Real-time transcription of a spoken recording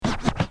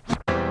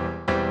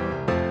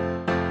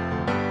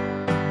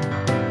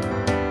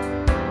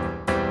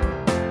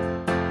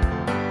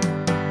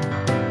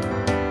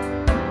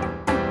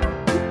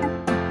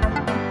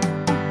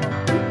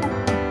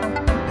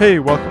Hey,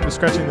 welcome to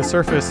Scratching the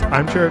Surface.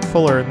 I'm Jarrett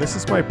Fuller, and this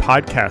is my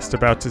podcast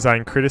about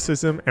design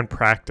criticism and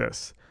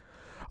practice.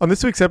 On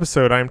this week's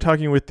episode, I am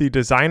talking with the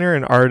designer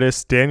and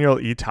artist Daniel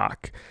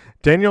Eatock.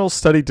 Daniel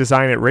studied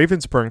design at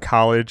Ravensbourne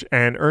College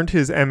and earned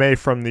his MA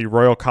from the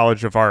Royal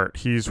College of Art.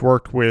 He's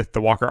worked with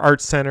the Walker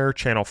Arts Center,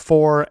 Channel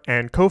 4,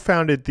 and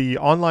co-founded the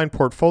online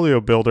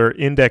portfolio builder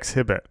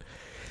Indexhibit.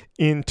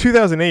 In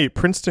 2008,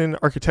 Princeton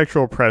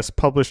Architectural Press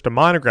published a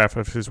monograph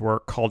of his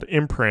work called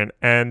Imprint,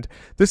 and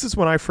this is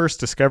when I first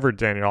discovered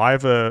Daniel. I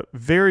have a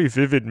very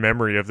vivid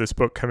memory of this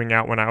book coming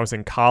out when I was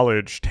in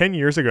college 10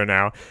 years ago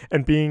now,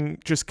 and being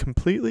just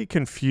completely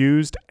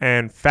confused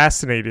and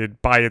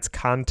fascinated by its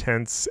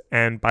contents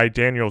and by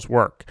Daniel's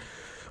work.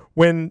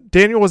 When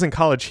Daniel was in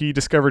college, he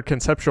discovered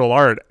conceptual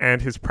art,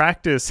 and his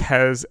practice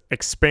has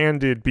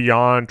expanded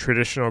beyond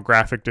traditional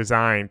graphic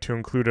design to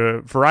include a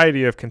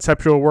variety of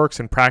conceptual works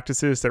and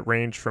practices that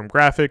range from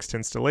graphics to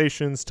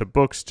installations to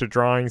books to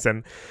drawings.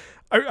 And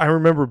I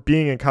remember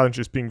being in college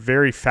just being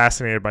very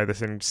fascinated by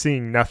this and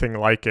seeing nothing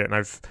like it, and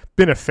I've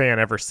been a fan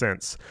ever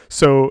since.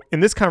 So in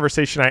this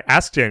conversation, I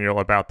asked Daniel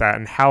about that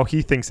and how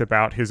he thinks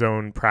about his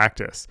own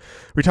practice.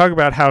 We talk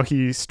about how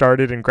he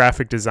started in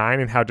graphic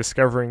design and how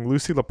discovering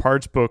Lucy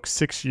Lippard's book,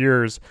 6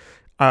 Years,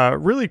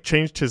 really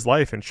changed his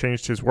life and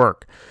changed his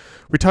work.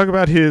 We talk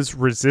about his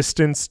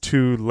resistance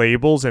to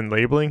labels and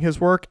labeling his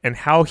work and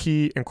how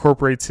he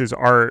incorporates his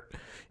art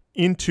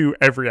into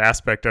every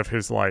aspect of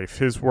his life.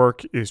 His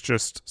work is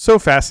just so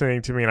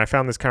fascinating to me, and I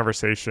found this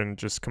conversation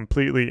just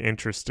completely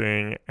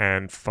interesting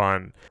and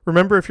fun.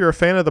 Remember, if you're a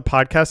fan of the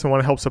podcast and want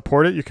to help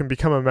support it, you can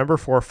become a member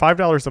for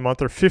 $5 a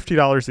month or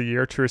 $50 a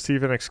year to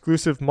receive an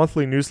exclusive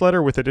monthly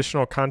newsletter with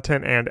additional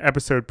content and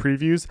episode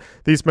previews.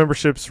 These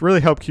memberships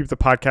really help keep the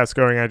podcast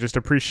going. I just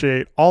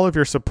appreciate all of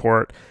your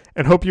support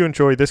and hope you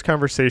enjoy this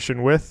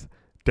conversation with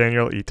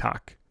Daniel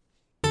Eatock.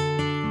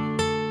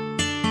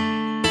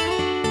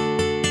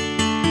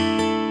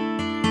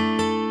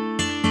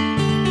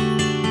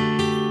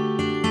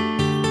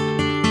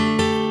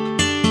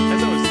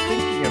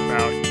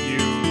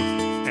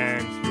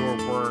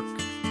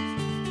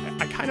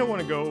 I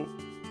want to go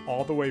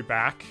all the way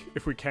back,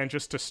 if we can,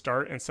 just to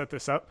start and set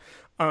this up.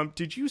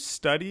 Did you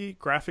study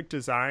graphic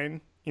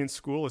design in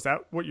school? Is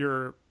that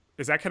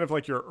kind of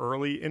like your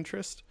early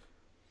interest?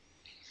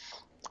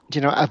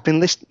 I've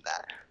been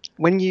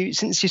listening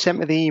since you sent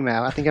me the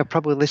email. I think I've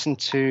probably listened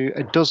to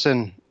a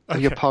dozen of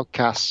your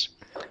podcasts.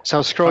 So I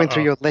was scrolling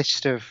through your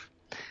list and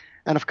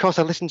of course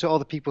I listened to all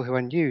the people who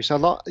I knew.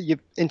 So you've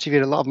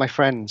interviewed a lot of my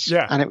friends,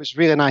 and it was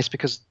really nice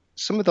because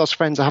some of those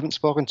friends I haven't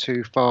spoken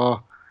to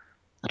for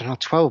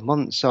 12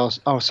 months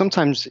or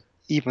sometimes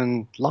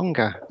even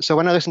longer. So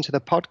when I listened to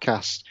the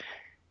podcast,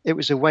 it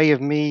was a way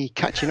of me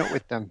catching up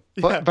with them,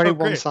 but very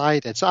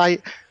one-sided. So I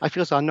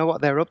feel so I know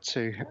what they're up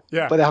to,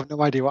 but they have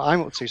no idea what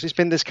I'm up to. So it's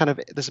been there's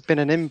been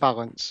an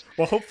imbalance.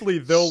 Well, hopefully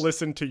they'll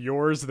listen to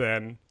yours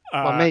then,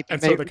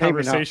 so the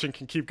conversation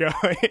can keep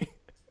going.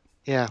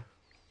 Yeah.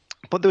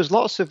 But there was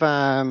lots of,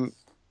 I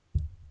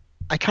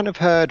kind of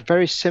heard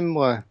very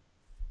similar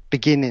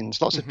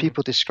beginnings, lots of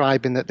people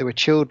describing that they were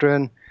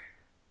children.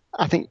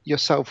 I think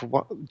yourself,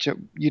 what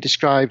you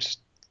described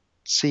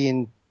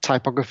seeing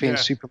typography in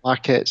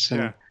supermarkets.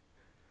 And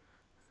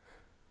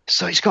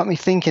so it's got me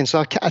thinking.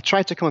 So I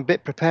tried to come a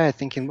bit prepared,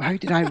 thinking, how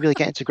did I really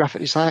get into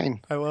graphic design?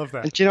 I love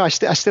that. And I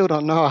still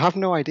don't know. I have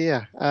no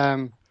idea.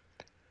 And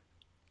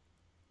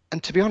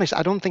to be honest,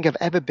 I don't think I've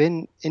ever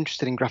been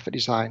interested in graphic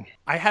design.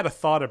 I had a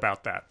thought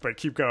about that, but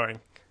keep going.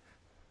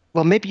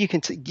 Well, maybe you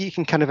can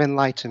kind of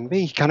enlighten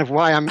me, kind of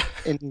why I'm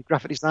in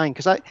graphic design.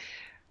 Because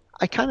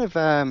I kind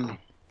of...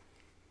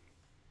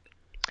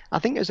 I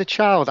think as a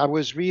child, I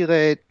was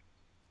really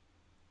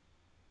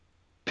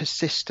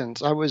persistent.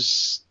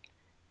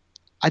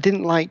 I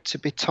didn't like to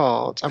be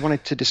taught. I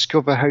wanted to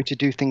discover how to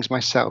do things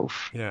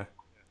myself. Yeah.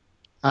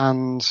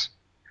 And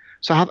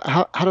so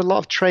I had a lot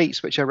of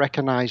traits which I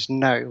recognize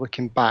now,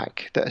 looking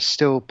back, that are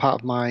still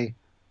part of my,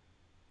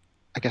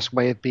 I guess,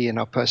 way of being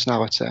or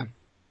personality.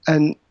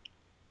 And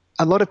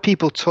a lot of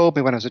people told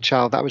me when I was a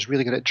child that I was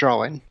really good at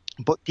drawing.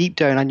 But deep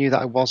down, I knew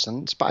that I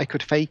wasn't, but I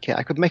could fake it.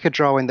 I could make a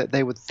drawing that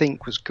they would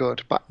think was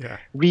good, but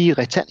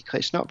really, technically,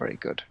 it's not very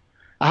good.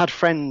 I had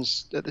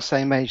friends at the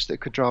same age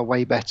that could draw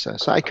way better,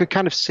 so I could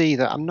kind of see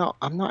that I'm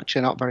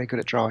actually not very good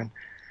at drawing.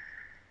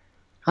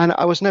 And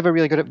I was never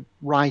really good at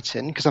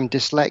writing because I'm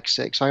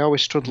dyslexic, so I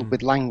always struggled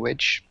with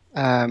language.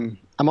 I'm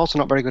also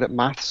not very good at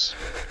maths.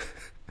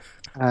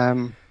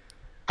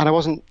 And I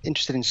wasn't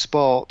interested in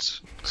sport,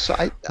 so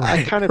I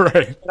kind of.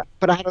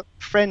 But I had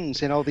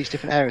friends in all these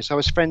different areas. So I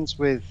was friends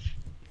with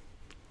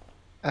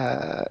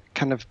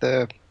kind of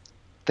the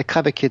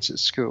clever kids at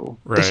school.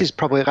 Right. This is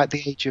probably like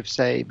the age of,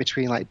 say,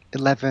 between like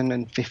 11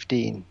 and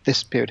 15.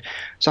 This period.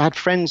 So I had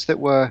friends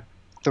that were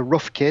the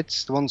rough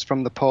kids, the ones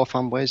from the poor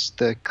families,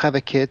 the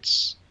clever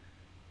kids,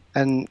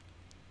 and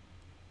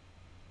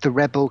the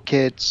rebel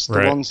kids,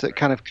 the ones that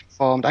kind of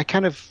conformed. I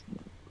kind of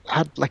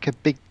had like a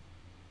big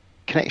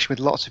connection with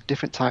lots of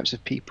different types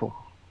of people.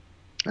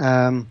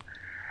 And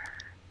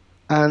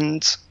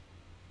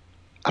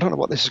I don't know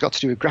what this has got to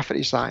do with graphic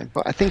design,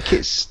 but I think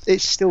it's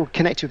still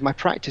connected with my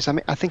practice. I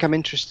mean, I think I'm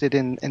interested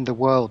in the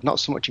world, not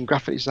so much in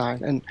graphic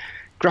design. And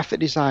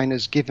graphic design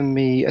has given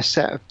me a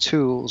set of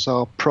tools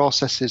or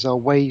processes or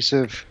ways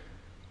of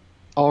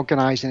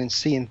organizing and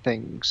seeing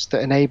things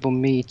that enable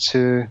me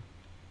to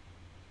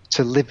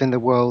live in the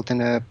world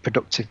in a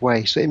productive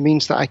way. So it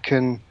means that I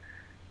can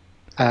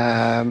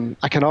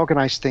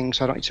organize things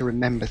so I don't need to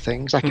remember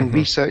things. I can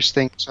research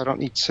things so I don't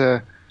need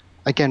to,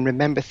 again,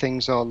 remember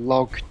things or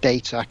log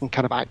data. I can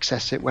kind of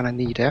access it when I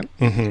need it.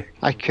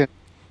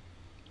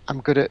 I'm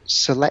good at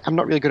I'm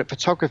not really good at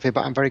photography,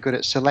 but I'm very good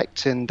at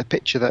selecting the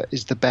picture that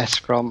is the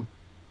best from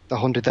the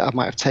 100 that I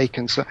might have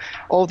taken. So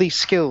all these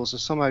skills are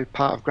somehow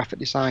part of graphic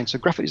design. So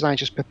graphic design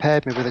just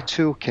prepared me with a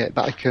toolkit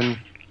that I can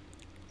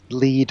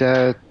lead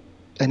an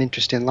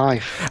interesting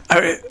life.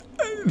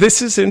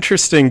 This is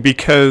interesting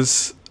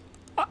because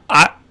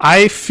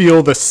I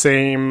feel the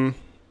same.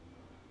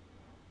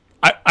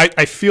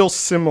 I feel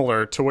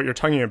similar to what you're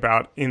talking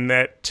about in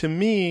that, to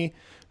me,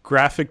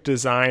 graphic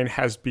design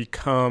has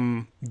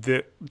become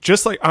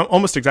just like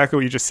almost exactly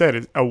what you just said,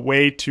 is a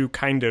way to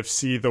kind of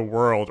see the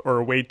world, or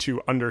a way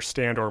to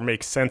understand or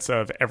make sense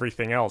of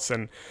everything else.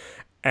 And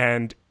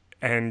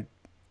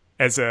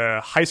as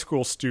a high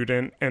school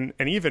student, and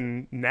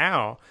even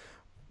now,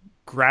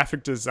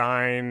 graphic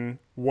design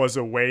was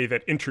a way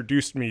that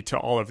introduced me to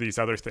all of these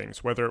other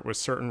things, whether it was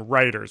certain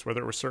writers,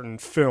 whether it was certain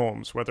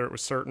films, whether it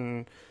was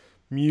certain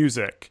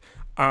music.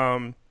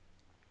 But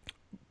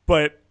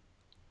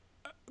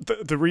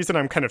the reason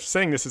I'm kind of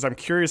saying this is I'm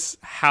curious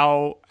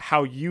how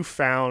you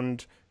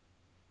found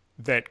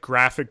that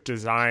graphic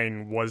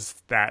design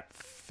was that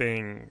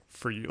thing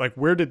for you. Like,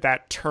 where did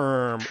that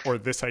term, or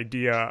this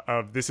idea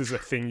of this is a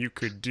thing you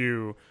could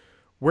do,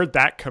 where'd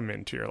that come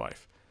into your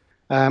life?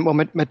 Well,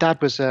 my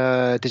dad was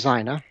a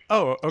designer.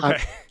 Oh,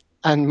 okay.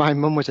 And my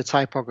mum was a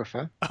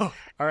typographer. Oh,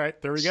 all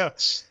right. There we go.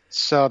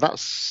 So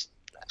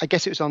I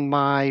guess it was on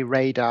my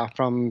radar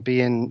from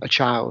being a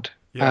child.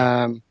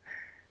 Yeah.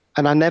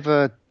 And I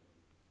never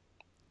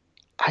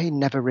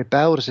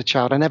rebelled as a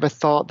child. I never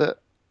thought that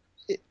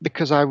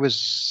because it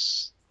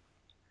was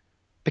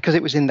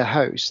in the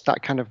house,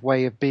 that kind of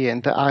way of being,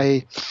 that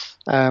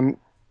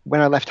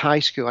when I left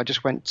high school, I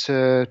just went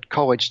to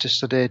college to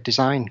study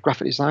design,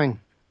 graphic design.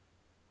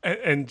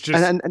 And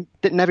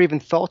never even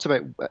thought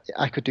about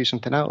I could do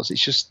something else.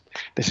 It's just,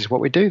 this is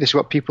what we do. This is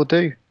what people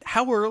do.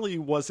 How early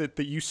was it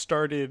that you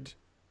started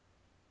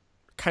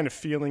kind of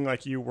feeling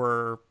like you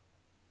were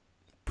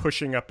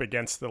pushing up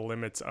against the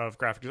limits of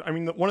graphic design? I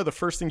mean, one of the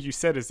first things you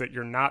said is that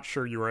you're not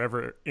sure you were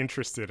ever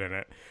interested in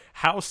it.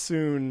 How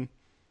soon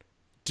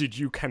did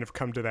you kind of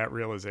come to that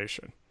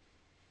realization?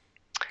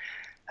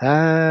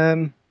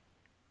 I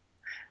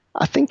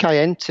think I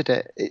entered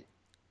it.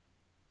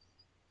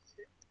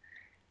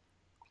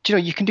 You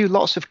know, you can do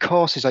lots of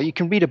courses, or you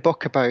can read a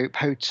book about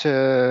how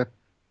to,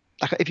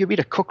 like, if you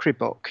read a cookery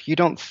book, you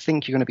don't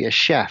think you're going to be a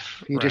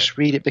chef. You just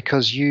read it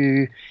because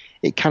it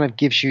kind of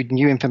gives you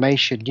new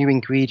information, new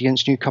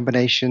ingredients, new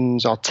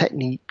combinations, or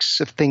techniques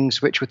of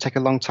things which would take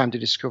a long time to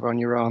discover on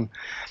your own.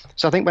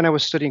 So I think when I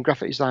was studying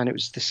graphic design, it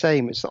was the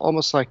same. It's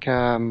almost like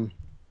I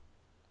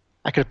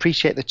could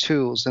appreciate the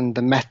tools and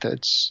the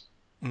methods,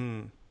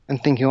 and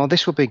thinking, oh,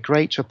 this would be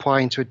great to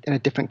apply in a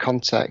different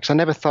context. I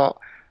never thought,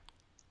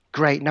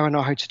 great, now I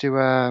know how to do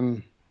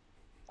a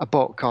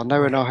book, or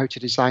now I know how to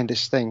design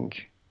this thing.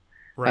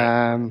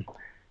 Right.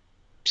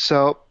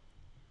 So,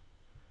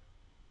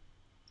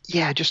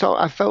 yeah,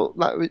 I felt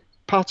like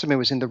part of me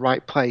was in the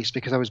right place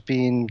because I was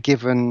being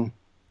given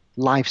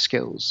life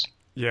skills.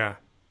 Yeah.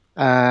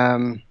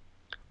 And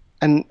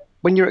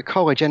when you're at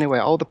college anyway,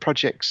 all the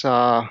projects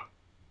are,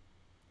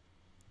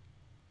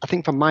 I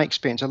think from my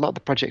experience, a lot of the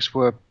projects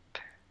were,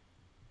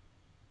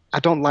 I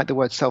don't like the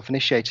word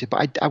self-initiated,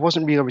 but I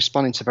wasn't really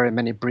responding to very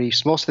many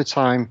briefs. Most of the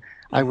time,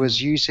 I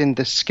was using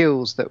the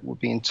skills that were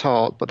being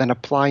taught, but then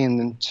applying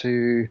them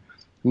to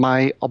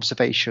my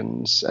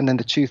observations, and then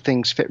the two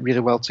things fit really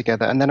well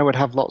together. And then I would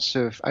have lots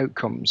of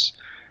outcomes.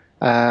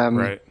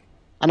 And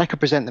I could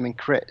present them in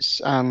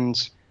crits.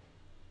 And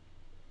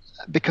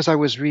because I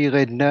was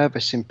really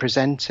nervous in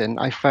presenting,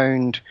 I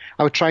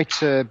would try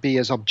to be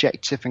as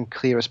objective and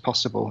clear as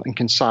possible and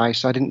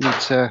concise. I didn't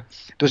need to,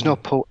 there was no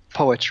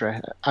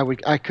poetry.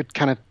 I could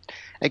kind of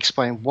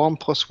explain 1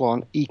 +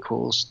 1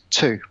 =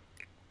 2,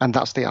 and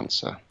that's the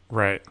answer.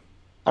 Right.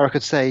 Or I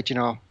could say,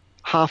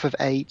 half of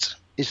 8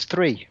 is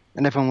 3,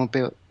 and everyone would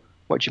be,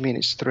 what do you mean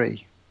it's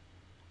 3?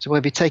 So, well,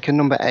 if you take a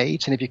number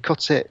 8 and if you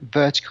cut it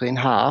vertically in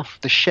half,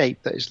 the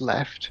shape that is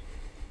left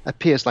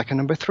appears like a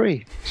number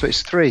 3. So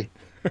it's 3.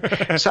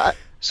 So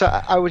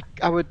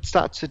I would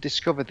start to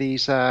discover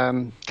these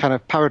kind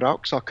of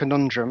paradox or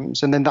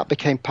conundrums, and then that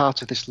became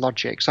part of this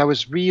logic. So I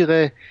was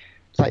really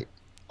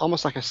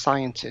almost like a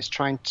scientist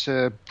trying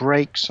to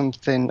break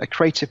a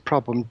creative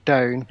problem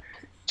down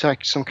to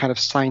some kind of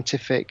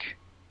scientific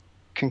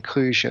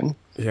conclusion.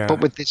 Yeah.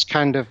 But with this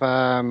kind of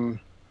I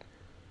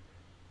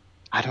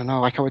don't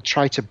know, I would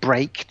try to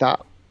break that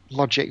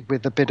logic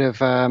with a bit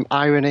of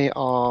irony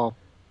or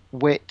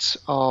wit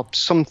or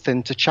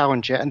something to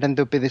challenge it, and then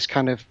there'll be this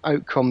kind of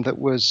outcome that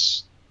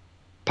was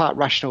part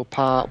rational,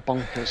 part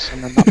bonkers,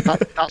 and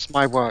then that's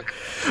my work.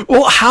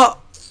 Well,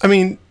 I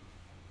mean,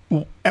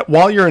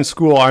 while you're in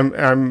school,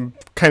 I'm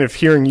kind of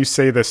hearing you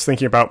say this,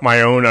 thinking about my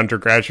own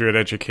undergraduate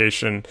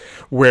education,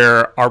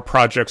 where our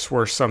projects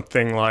were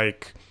something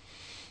like,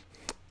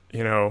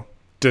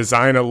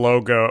 design a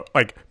logo,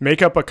 like make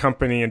up a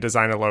company and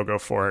design a logo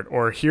for it,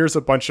 or here's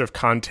a bunch of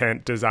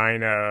content,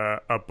 design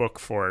a book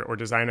for it, or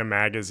design a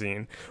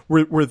magazine.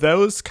 Were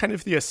those kind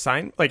of the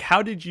assignment? Like,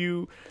 how did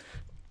you?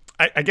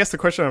 I guess the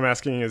question I'm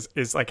asking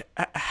is like,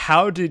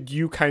 how did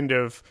you kind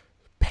of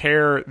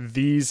pair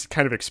these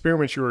kind of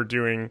experiments you were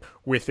doing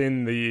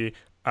within the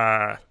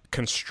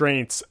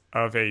constraints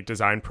of a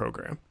design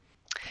program?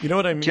 You know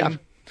what I mean? Yeah,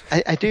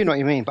 I do know what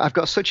you mean, but I've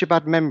got such a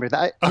bad memory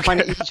that I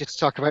find it easier to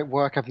talk about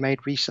work I've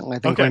made recently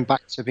than going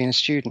back to being a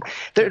student.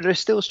 There are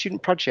still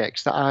student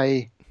projects that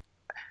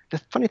the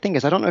funny thing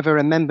is, I don't know if I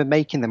remember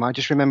making them. I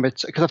just remember,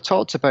 because I've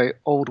talked about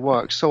old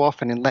work so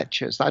often in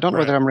lectures that I don't know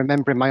whether I'm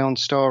remembering my own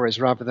stories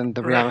rather than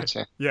the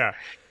reality. Yeah.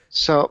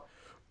 So,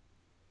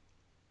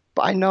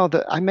 but I know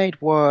that I made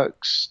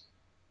works,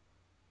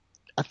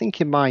 I think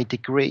in my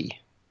degree.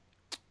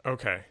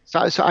 Okay. So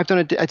I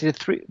did a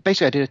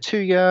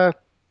 2-year,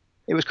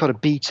 it was called a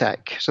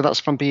BTEC. So that's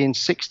from being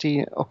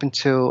 16 up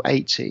until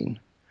 18.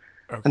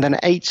 Okay. And then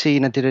at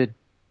 18, I did a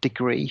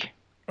degree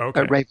at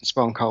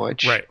Ravensbourne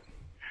College. Right.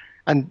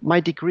 And my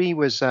degree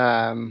was,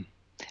 in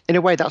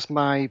a way, that's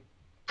my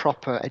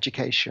proper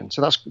education. So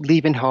that's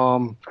leaving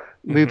home,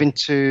 moving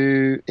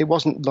to, it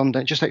wasn't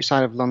London, just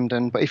outside of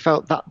London, but it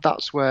felt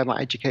that's where my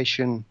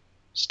education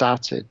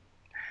started.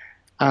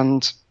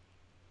 And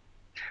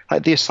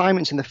like the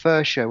assignments in the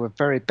first year were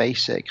very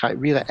basic, like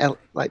really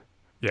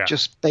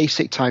just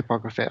basic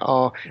typography,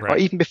 or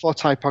even before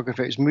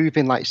typography, it was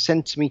moving like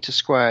centimeter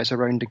squares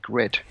around a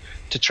grid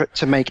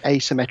to make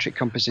asymmetric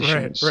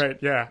compositions. Right,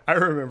 yeah, I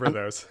remember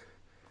those.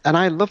 And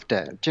I loved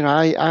it. And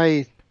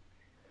I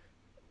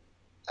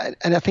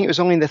think it was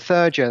only in the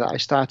third year that I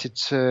started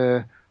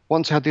to,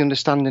 once I had the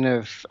understanding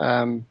of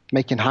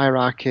making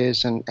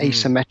hierarchies and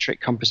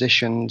asymmetric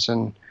compositions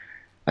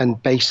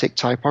and basic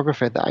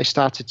typography, that I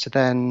started to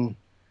then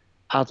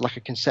add like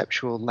a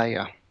conceptual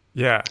layer.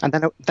 Yeah. And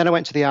then I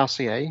went to the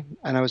RCA,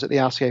 and I was at the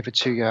RCA for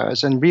 2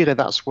 years, and really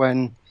that's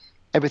when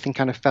everything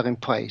kind of fell in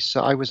place.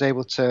 So I was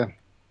able to,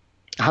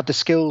 I had the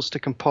skills to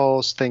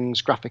compose things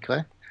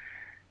graphically,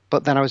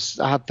 but then I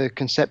had the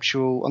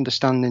conceptual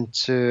understanding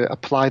to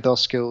apply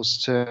those skills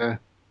to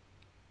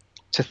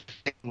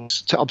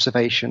things, to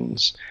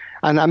observations.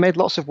 And I made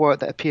lots of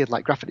work that appeared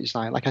like graphic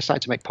design. Like I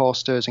started to make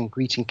posters and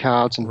greeting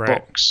cards and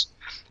books.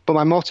 But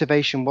my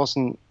motivation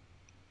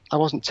I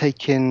wasn't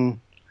taking,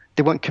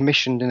 they weren't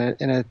commissioned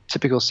in a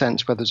typical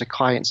sense where there's a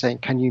client saying,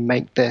 can you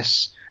make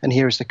this? And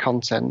here is the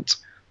content.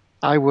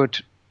 I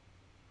would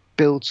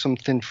build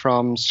something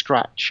from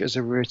scratch as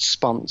a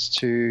response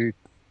to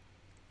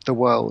the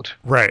world,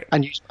 right?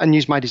 And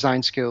use my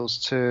design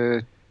skills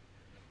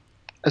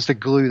as the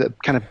glue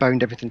that kind of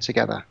bound everything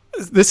together.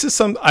 This is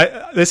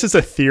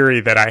a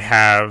theory that I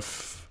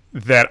have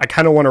that I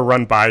kind of want to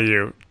run by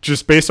you.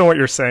 Just based on what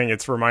you're saying,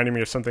 it's reminding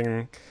me of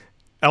something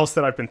else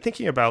that I've been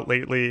thinking about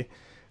lately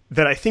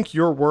that I think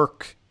your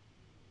work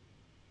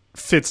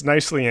fits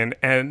nicely in.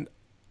 And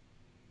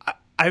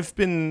I've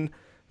been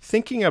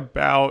thinking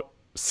about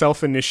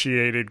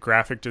self-initiated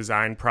graphic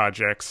design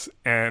projects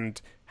and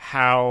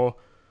how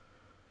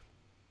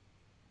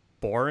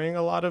boring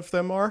a lot of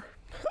them are.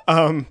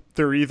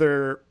 They're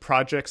either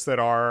projects that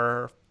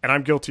are, and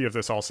I'm guilty of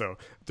this also,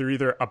 they're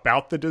either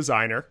about the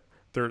designer,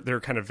 they're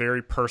kind of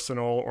very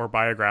personal or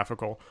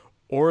biographical,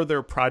 or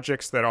they're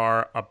projects that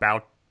are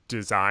about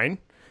design.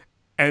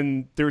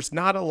 And there's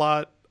not a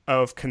lot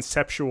of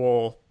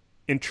conceptual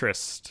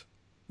interest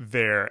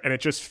there. And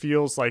it just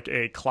feels like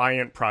a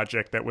client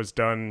project that was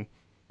done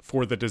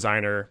for the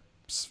designer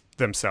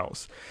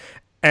themselves.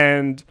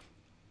 And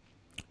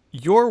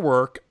your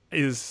work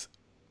is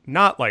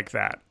not like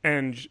that,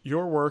 and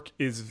your work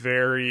is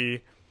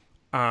very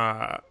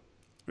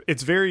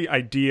it's very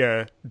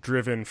idea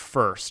driven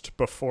first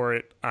before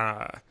it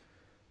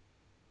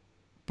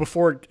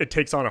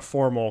takes on a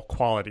formal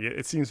quality.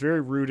 It seems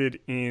very rooted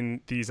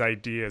in these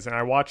ideas. And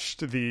I watched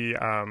the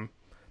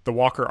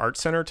Walker Art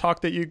Center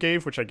talk that you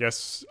gave, which I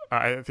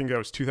think that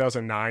was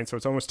 2009, so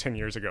it's almost 10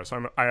 years ago.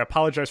 So I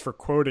apologize for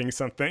quoting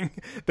something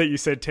that you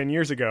said 10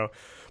 years ago,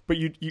 but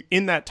you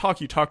in that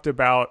talk you talked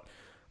about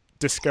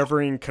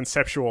discovering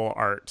conceptual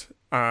art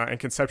and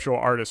conceptual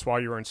artists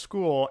while you were in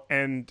school,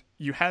 and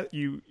you had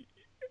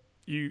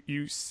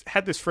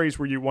this phrase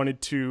where you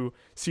wanted to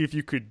see if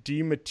you could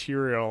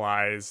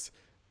dematerialize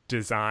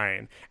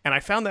design. And I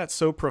found that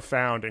so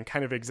profound and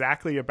kind of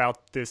exactly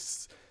about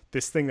this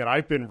thing that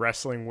I've been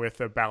wrestling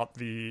with about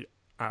the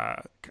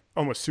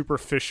almost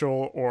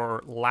superficial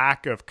or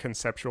lack of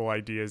conceptual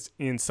ideas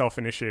in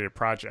self-initiated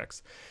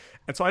projects.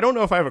 And so I don't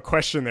know if I have a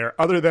question there,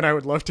 other than I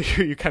would love to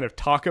hear you kind of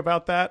talk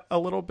about that a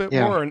little bit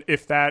more, and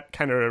if that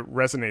kind of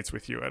resonates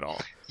with you at all.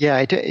 Yeah,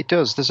 it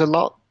does. There's a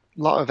lot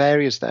of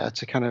areas there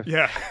to kind of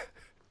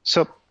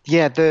So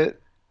yeah,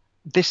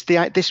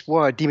 this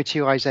word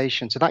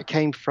dematerialization. So that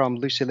came from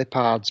Lucy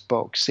Lippard's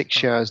book, Six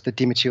Okay. Years: The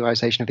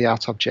Dematerialization of the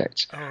Art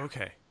Object, Oh,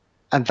 okay.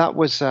 and that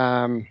was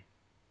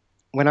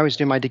when I was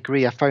doing my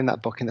degree. I found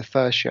that book in the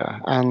first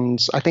year,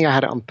 and I think I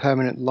had it on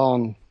permanent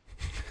loan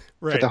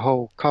for the Right.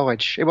 whole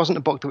college. It wasn't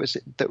a book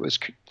that was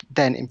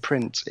then in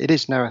print. It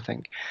is now, I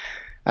think.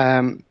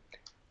 Um,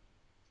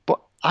 but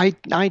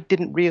I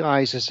didn't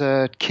realize as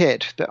a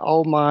kid that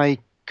all my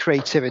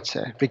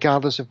creativity,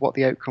 regardless of what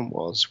the outcome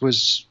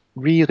was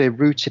really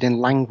rooted in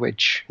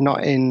language,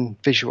 not in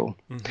visual.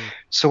 Mm-hmm.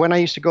 So when I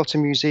used to go to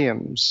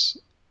museums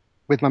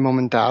with my mum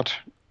and dad,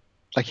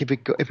 like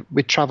if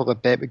we'd travel a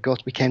bit,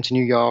 we came to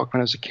New York when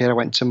I was a kid. I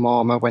went to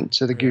MoMA, went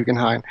to the Yeah.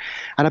 Guggenheim,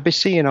 and I'd be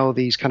seeing all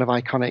these kind of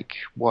iconic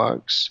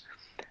works.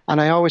 And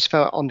I always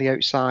felt on the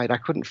outside, I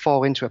couldn't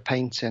fall into a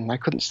painting. I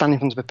couldn't stand in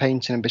front of a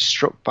painting and be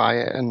struck by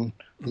it and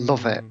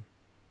love it. Mm.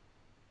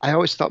 I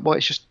always thought, well,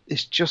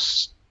 it's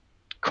just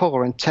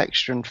color and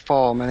texture and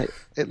form, and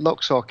it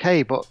looks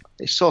okay, but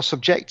it's so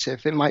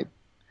subjective. It might.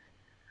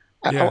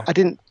 Yeah.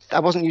 I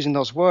wasn't using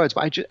those words,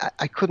 but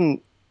I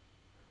couldn't.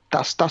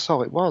 That's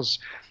all it was.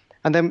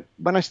 And then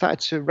when I started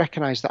to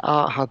recognize that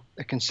art had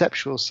a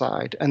conceptual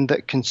side, and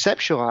that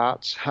conceptual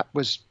art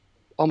was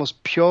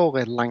almost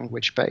purely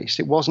language based,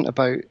 it wasn't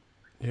about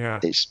Yeah.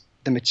 it's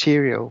the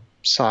material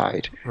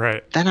side.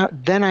 Right.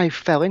 Then I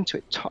fell into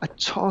it. I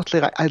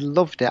totally, like, I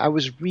loved it. I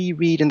was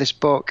rereading this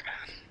book.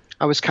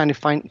 I was kind of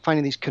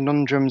finding these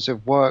conundrums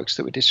of works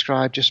that were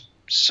described just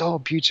so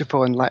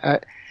beautiful, and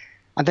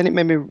then it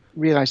made me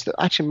realize that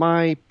actually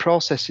my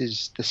process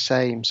is the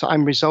same. So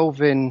I'm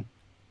resolving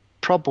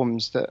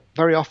problems that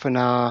very often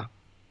are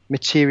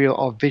material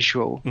or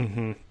visual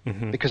Mm-hmm.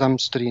 Mm-hmm. because I'm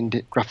studying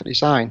graphic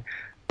design,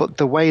 but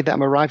the way that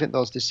I'm arriving at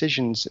those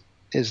decisions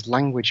is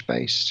language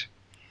based.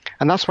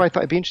 And that's why I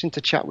thought it'd be interesting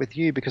to chat with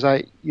you, because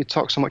you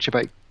talk so much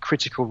about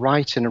critical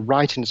writing and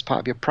writing as part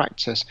of your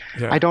practice.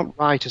 Yeah. I don't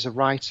write as a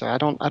writer. I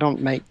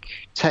don't make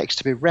text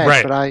to be read,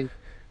 Right.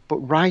 but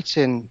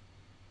writing,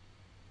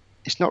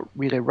 it's not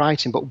really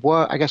writing, but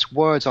I guess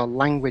words or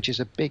language is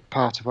a big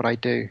part of what I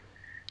do.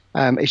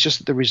 It's just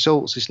that the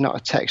results is not a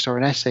text or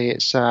an essay.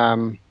 It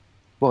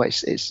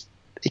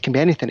can be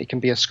anything. It can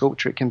be a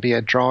sculpture. It can be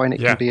a drawing. It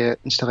Yeah. can be an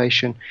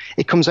installation.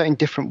 It comes out in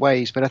different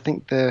ways, but I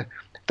think the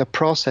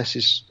process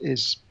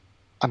is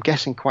I'm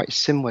guessing quite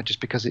similar, just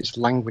because it's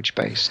language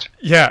based.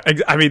 Yeah,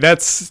 I mean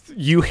that's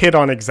you hit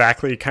on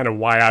exactly kind of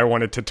why I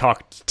wanted to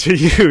talk to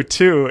you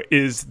too.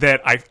 Is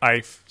that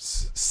I've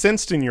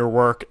sensed in your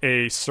work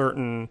a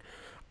certain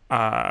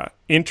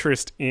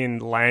interest in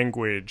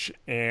language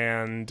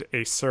and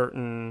a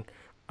certain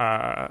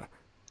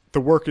the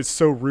work is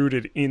so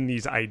rooted in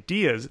these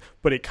ideas,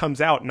 but it comes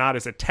out not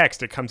as a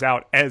text; it comes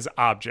out as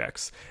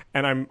objects.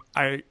 And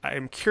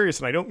I'm curious,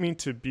 and I don't mean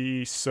to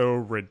be so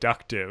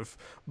reductive,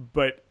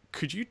 but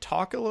could you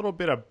talk a little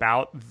bit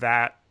about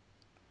that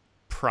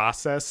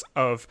process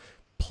of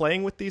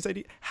playing with these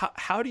ideas?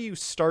 How do you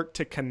start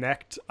to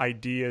connect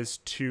ideas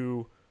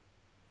to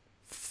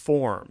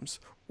forms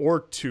or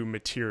to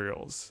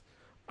materials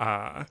when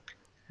I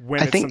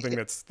it's think, something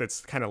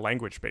that's kind of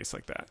language based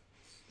like that?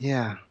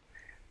 yeah,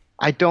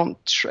 I don't.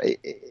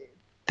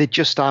 They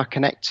just are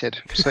connected.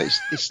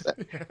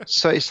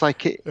 So it's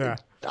like Yeah.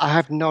 I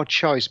have no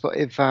choice. But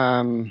if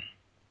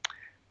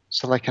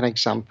so, like an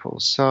example.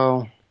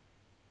 So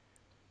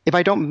if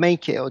I don't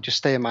make it, it'll just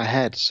stay in my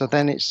head. So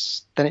then it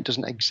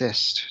doesn't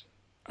exist.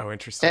 Oh, It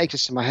interesting.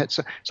 exists in my head.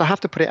 So I have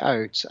to put it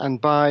out, and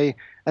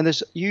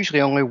there's usually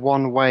only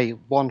one way,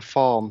 one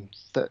form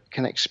that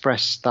can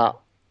express that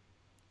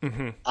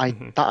Mm-hmm.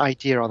 Mm-hmm. that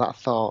idea or that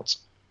thought.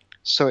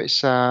 So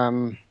it's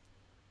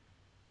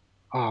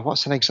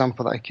what's an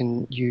example that I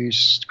can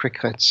use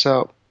quickly?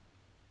 So,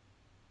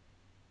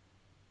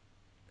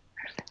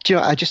 do you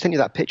know, I just sent you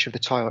that picture of the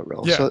toilet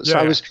roll. Yeah. So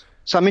Yeah. Yeah.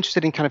 I'm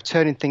interested in kind of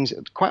turning things.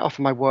 Quite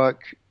often, my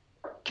work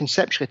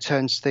conceptually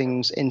turns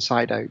things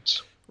inside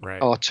out,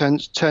 Right. or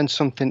turns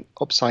something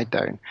upside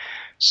down.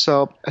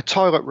 So a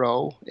toilet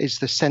roll is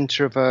the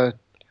center of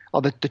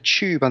the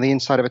tube on the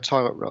inside of a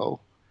toilet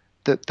roll.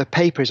 The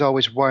paper is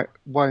always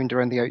wound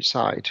around the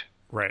outside.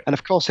 Right. And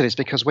of course it is,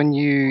 because when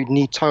you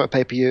need toilet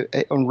paper,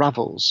 it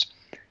unravels.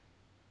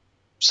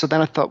 So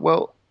then I thought,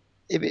 well,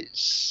 if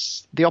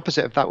it's the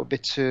opposite of that would be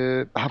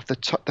to have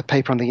the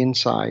paper on the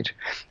inside.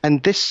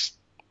 And this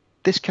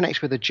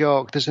connects with a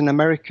joke. There's an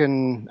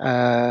American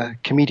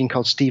comedian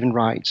called Stephen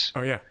Wright,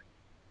 Oh, yeah.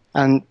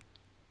 and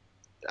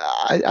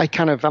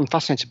I'm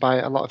fascinated by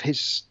a lot of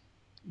his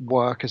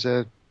work as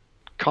a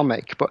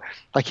comic. But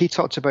like, he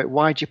talked about,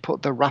 why do you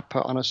put the wrapper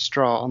on a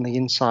straw on the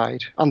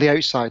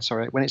outside,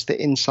 sorry, when it's the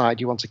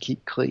inside you want to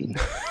keep clean.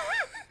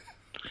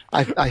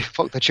 I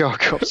fucked the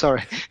joke up,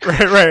 sorry.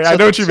 Right. Right. I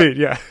know what you mean.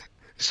 Yeah.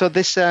 So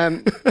this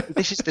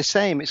is the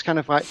same. It's kind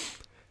of like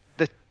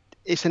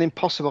it's an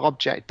impossible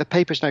object. The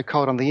paper's now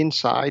cold on the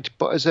inside,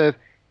 but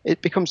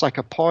it becomes like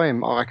a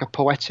poem or like a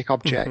poetic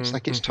object. Mm-hmm,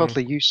 Like, it's mm-hmm.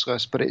 totally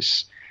useless, but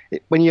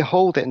when you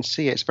hold it and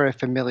see it, it's very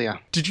familiar.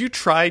 Did you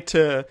try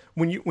to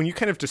when you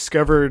kind of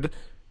discovered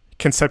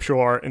conceptual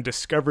art and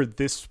discovered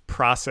this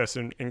process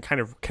and kind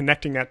of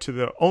connecting that to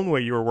the own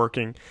way you were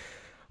working.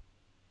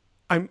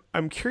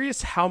 I'm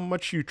curious how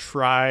much you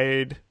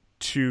tried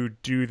to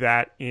do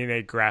that in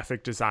a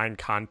graphic design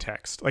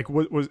context. Like,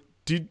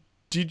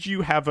 did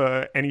you have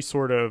any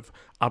sort of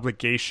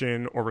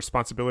obligation or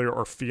responsibility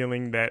or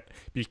feeling that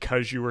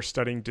because you were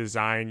studying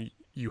design,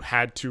 you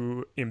had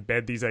to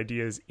embed these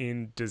ideas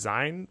in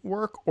design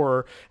work?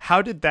 Or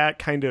how did that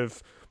kind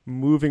of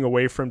moving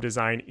away from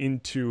design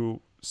into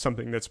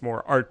something that's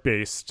more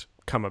art-based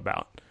come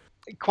about?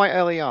 Quite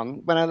early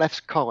on, when I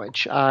left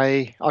college,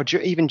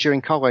 even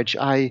during college,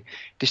 I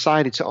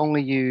decided to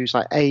only use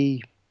like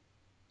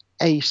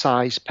A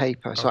size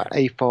paper, so Okay.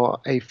 like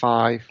A4,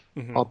 A5,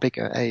 or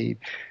bigger.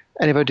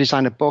 And if I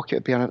design a book, it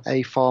would be on an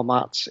A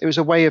format. It was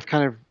a way of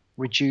kind of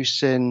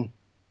reducing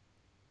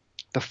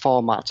the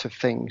format of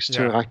things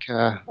to like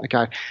a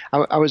guide.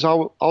 I was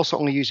also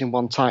only using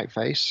one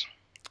typeface.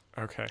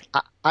 Okay.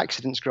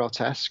 Accidents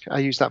Grotesque. I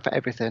use that for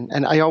everything,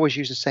 and I always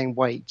use the same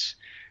weight,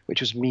 which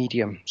was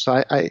medium.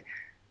 So I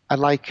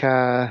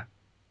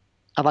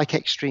like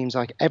extremes,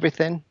 like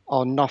everything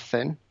or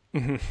nothing,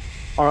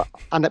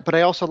 but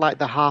I also like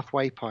the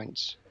halfway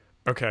points.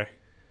 Okay.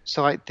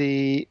 So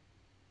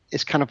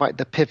it's kind of like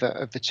the pivot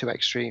of the two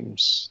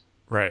extremes.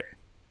 Right.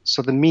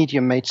 So the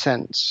medium made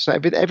sense. So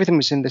everything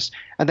was in this.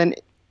 And then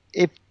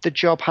if the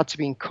job had to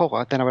be in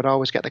color, then I would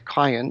always get the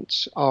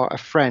client or a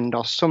friend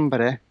or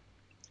somebody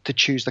to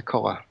choose the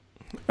color.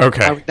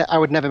 Okay. I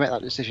would never make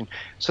that decision.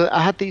 So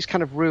I had these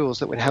kind of rules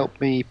that would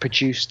help me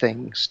produce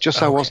things, just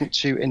so I wasn't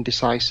too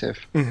indecisive.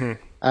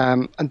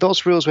 And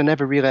those rules were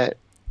never really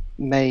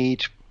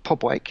made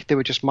public. They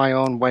were just my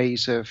own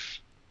ways of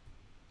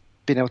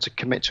being able to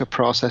commit to a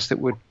process that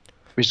would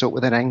result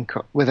with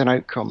an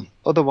outcome.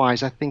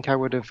 Otherwise, I think I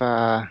would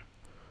have,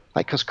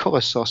 because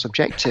color's so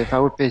subjective, I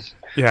would be,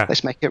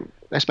 let's make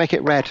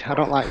it red. I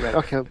don't like red.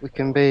 Okay, we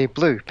can be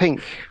blue,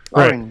 pink,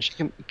 orange.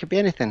 Right. It can be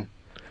anything.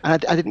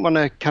 And I didn't want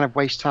to kind of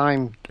waste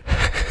time.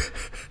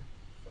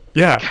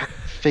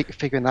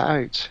 Figuring that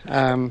out.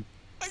 I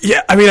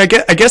mean, I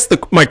guess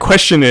my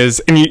question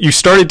is, and you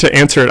started to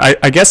answer it.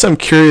 I guess I'm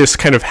curious,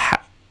 kind of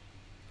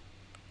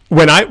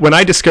when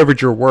I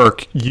discovered your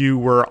work, you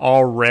were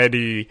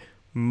already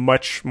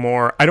much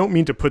more. I don't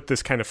mean to put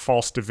this kind of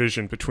false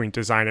division between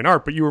design and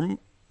art, but you were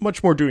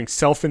much more doing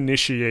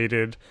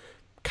self-initiated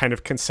kind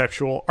of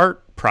conceptual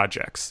art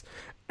projects.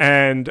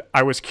 And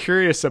I was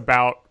curious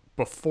about,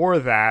 before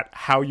that,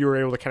 how you were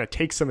able to kind of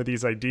take some of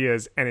these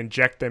ideas and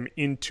inject them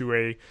into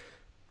a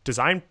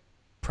design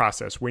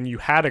process when you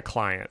had a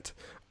client.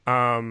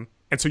 And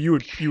so you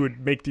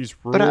would make these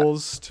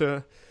rules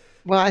to.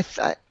 Well,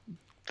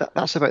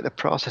 that's about the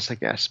process, I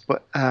guess.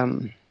 But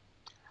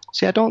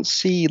see, I don't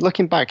see,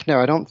 looking back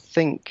now, I don't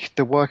think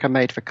the work I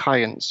made for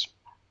clients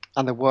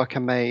and the work I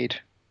made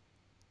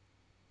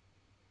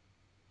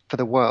for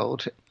the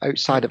world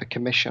outside of a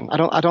commission.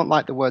 I don't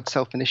like the word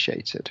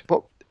self-initiated,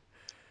 but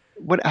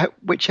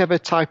whichever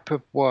type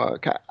of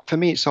work, for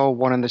me, it's all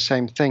one and the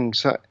same thing.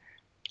 So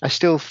I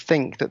still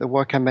think that the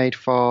work I made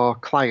for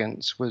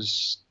clients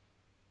was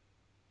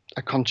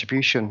a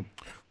contribution,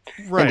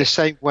 in the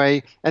same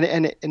way, and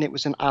it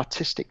was an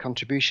artistic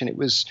contribution.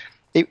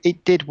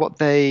 It did what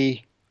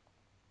they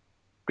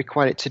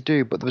required it to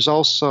do, but there was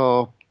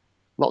also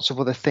lots of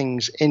other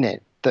things in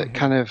it that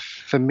kind of,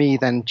 for me,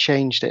 then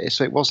changed it.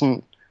 So it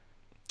wasn't.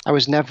 I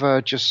was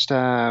never just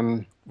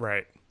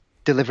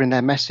delivering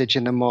their message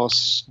in the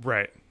most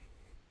I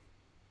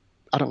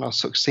don't know,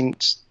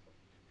 succinct,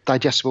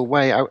 digestible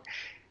way.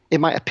 It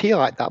might appear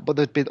like that, but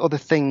there'd be other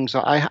things.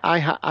 I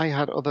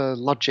had other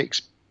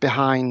logics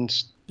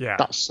behind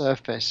that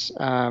surface.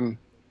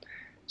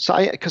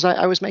 Because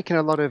I was making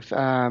a lot of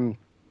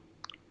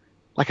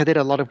I did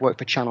a lot of work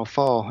for Channel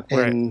 4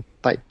 in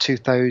like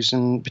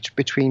 2000,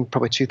 between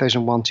probably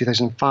 2001,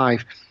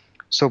 2005.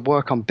 So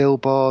work on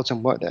billboards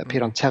and work that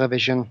appeared on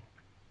television.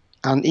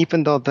 And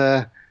even though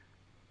the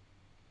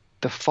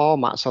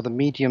formats or the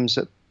mediums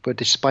that were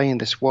displaying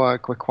this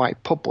work were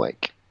quite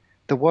public,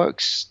 the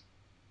works,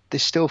 they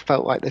still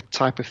felt like the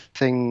type of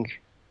thing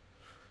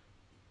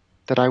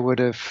that I would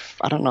have,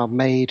 I don't know,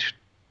 made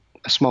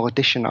a small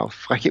edition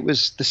of. Like, it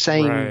was the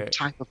same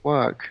type of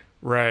work.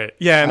 Right.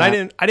 Yeah, and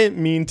I didn't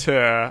mean for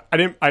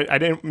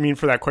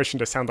that question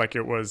to sound like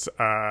it was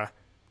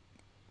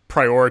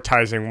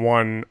prioritizing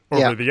one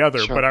over the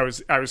other, but I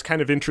was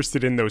kind of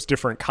interested in those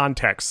different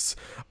contexts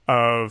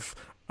of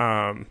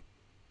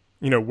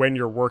when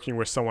you're working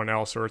with someone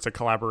else, or it's a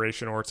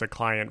collaboration, or it's a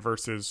client,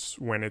 versus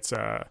when it's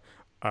a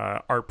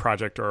art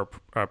project or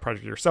a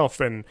project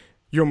yourself, and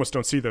you almost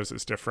don't see those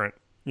as different.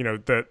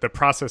 The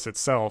process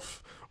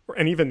itself,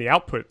 and even the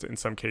output in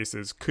some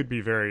cases, could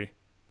be very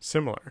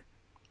similar.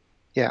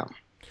 Yeah,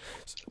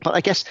 but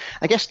I guess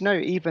now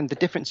even the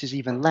difference is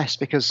even less,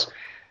 because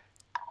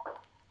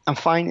I'm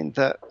finding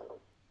that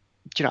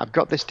I've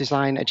got this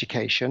design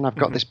education, I've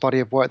got this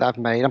body of work that I've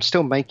made. I'm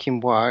still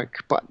making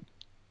work, but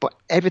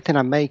everything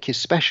I make is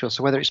special.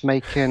 So whether it's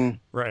making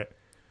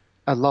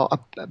a lot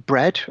of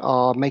bread,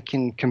 or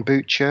making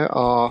kombucha,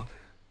 or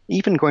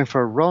even going for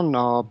a run,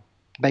 or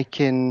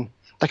making,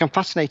 like I'm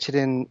fascinated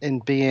in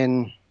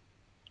being,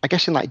 I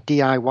guess in like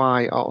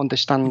DIY or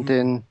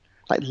understanding,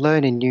 like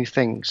learning new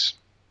things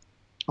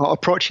or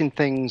approaching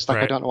things like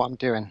I Right. don't know what I'm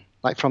doing,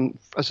 like from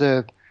as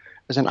an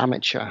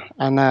amateur.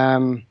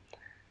 And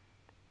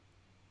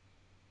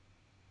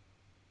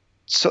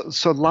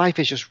so life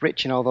is just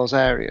rich in all those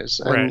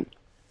areas. Right. And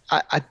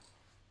I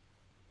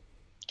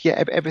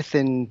yeah,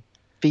 everything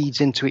feeds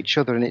into each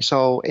other and it's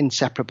all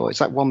inseparable. It's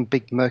like one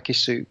big murky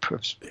soup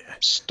of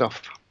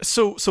stuff.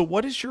 So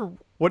what is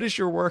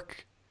your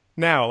work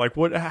now? Like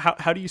what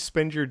how do you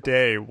spend your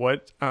day?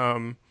 What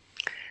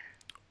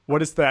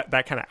is that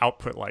kind of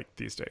output like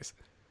these days?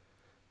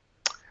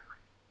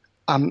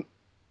 Um,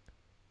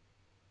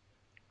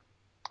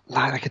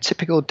 like a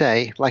typical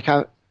day,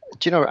 do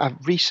you know, I've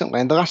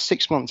recently, in the last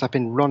 6 months, I've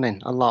been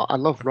running a lot. I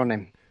love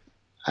running.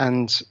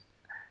 And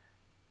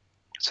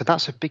so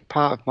that's a big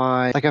part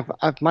of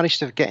I've managed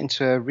to get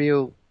into a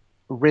real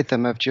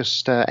rhythm of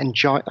just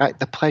enjoy like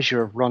the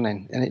pleasure of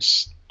running. And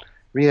it's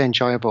really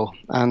enjoyable.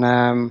 And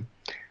I'm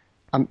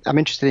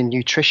interested in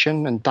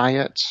nutrition and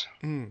diet.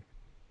 Mm.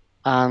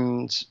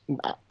 And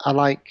I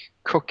like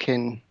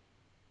cooking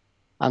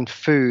and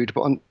food,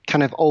 but on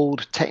kind of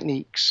old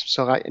techniques.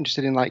 So like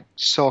interested in like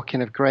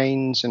soaking of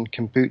grains and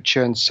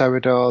kombucha and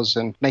sourdoughs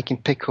and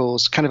making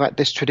pickles, kind of like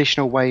this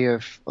traditional way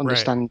of Right.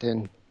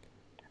 understanding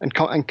and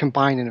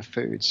combining of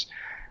foods,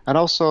 and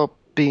also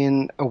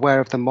being aware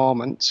of the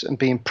moment and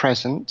being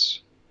present,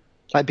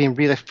 like being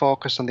really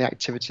focused on the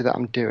activity that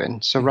I'm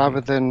doing. So Hmm.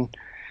 rather than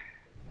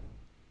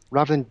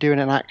doing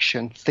an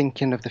action,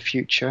 thinking of the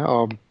future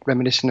or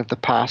reminiscing of the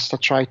past, I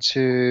try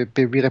to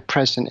be really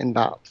present in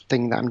that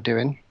thing that I'm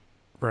doing.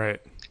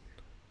 Right.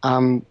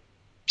 I'm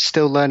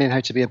still learning how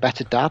to be a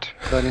better dad,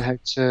 learning how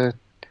to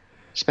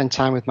spend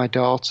time with my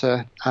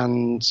daughter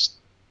and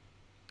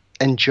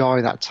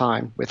enjoy that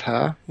time with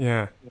her.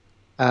 Yeah.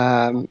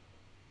 Um,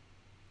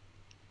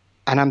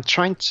 and I'm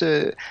trying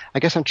to,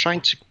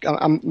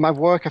 my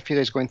work I feel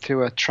is going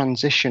through a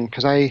transition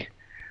because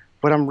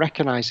what I'm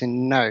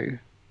recognizing now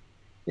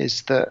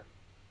is that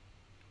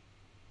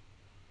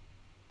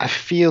I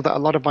feel that a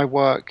lot of my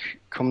work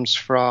comes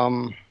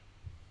from,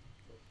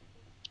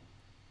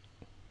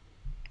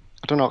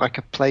 I don't know, like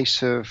a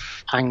place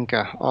of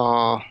anger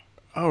or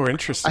Oh,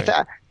 interesting.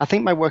 I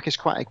think my work is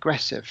quite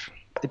aggressive.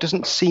 It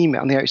doesn't seem it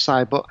on the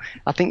outside, but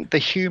I think the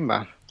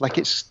humor, like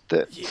there's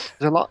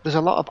a lot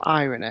of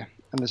irony,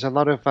 and there's a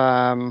lot of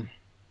I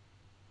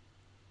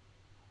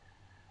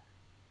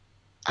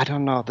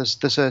don't know. There's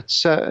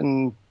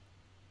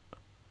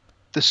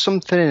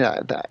something in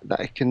it that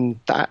I can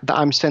that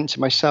I'm saying to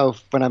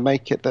myself when I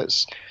make it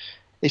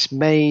it's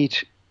made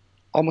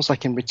almost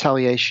like in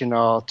retaliation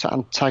or to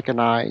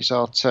antagonize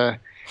or to.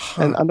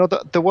 And Huh. I know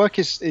that the work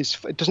is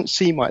it doesn't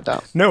seem like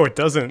that. No, it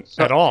doesn't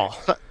So, at all.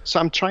 so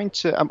I'm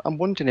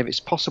wondering if it's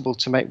possible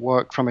to make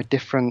work from a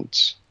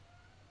different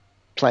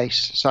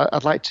place. So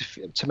I'd like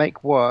to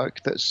make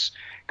work that's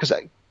because,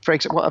 for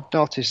example, what I've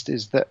noticed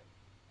is that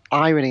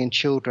irony and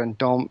children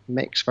don't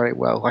mix very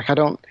well. Like I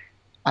don't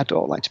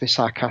like to be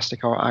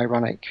sarcastic or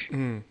ironic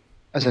Mm.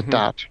 as a Hmm.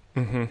 dad.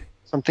 Hmm.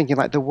 So I'm thinking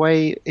like the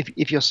way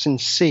if you're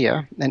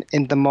sincere and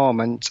in the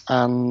moment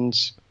and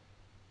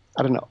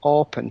I don't know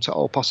open to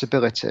all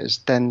possibilities,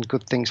 then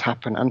good things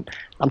happen. And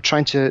I'm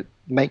trying to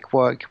make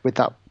work with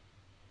that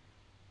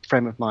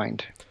frame of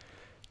mind.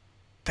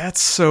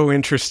 That's so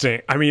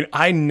interesting. I mean,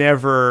 I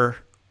never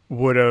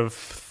would have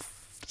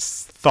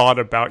thought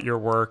about your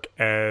work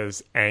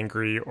as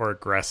angry or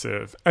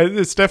aggressive.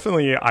 It's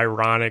definitely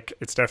ironic.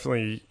 It's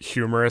definitely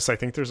humorous. I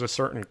think there's a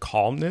certain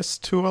calmness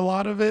to a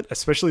lot of it,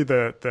 especially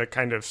the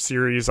kind of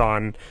series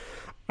on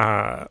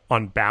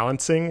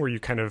balancing, where you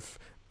kind of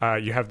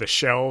you have the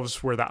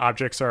shelves where the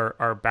objects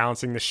are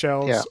balancing the Yeah,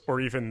 shelves, or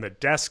even the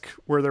desk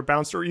where they're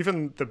balanced, or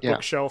even the yeah,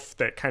 bookshelf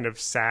that kind of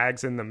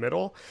sags in the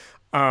middle.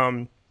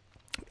 Um,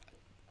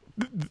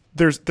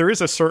 there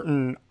is a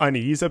certain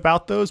unease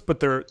about those, but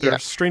they're yeah.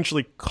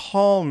 strangely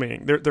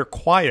calming. They're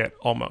quiet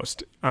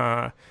almost.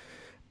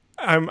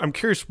 I'm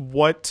curious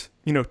what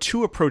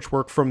to approach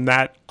work from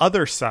that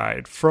other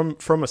side, from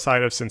a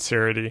side of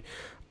sincerity.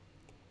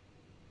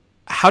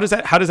 How does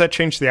that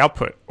change the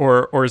output,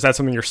 or is that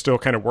something you're still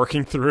kind of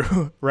working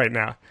through right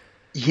now?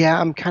 Yeah,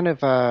 I'm kind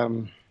of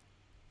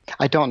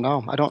I don't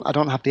know. I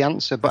don't have the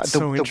answer, That's but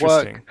so the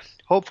interesting. work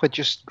hopefully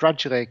just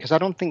gradually because I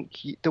don't think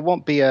there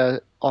won't be a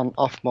on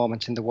off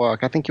moment in the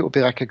work. I think it will be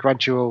like a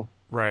gradual,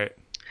 Right.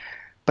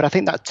 but I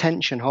think that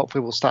tension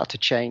hopefully will start to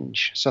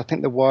change. So I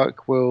think the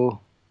work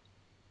will.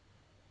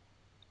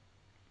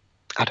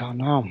 I don't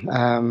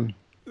know.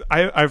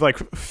 I have like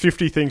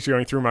 50 things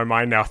going through my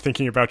mind now,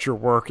 thinking about your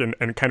work and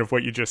kind of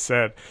what you just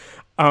said.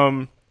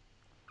 Um,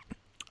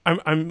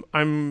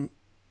 I'm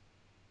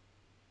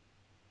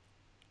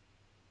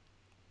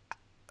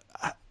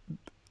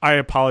I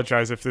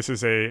apologize if this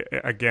is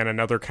again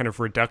another kind of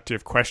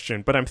reductive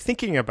question, but I'm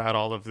thinking about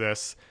all of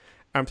this.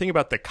 I'm thinking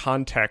about the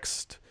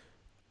context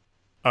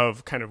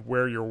of kind of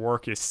where your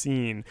work is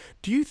seen.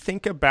 Do you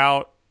think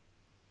about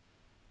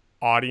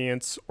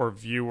audience or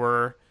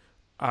viewer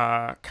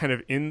kind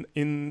of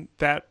in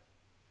that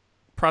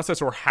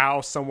process, or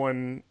how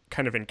someone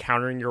kind of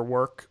encountering your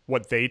work,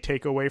 what they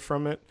take away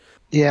from it?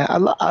 Yeah,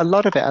 a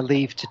lot of it I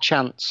leave to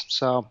chance.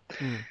 So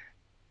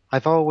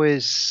I've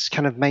always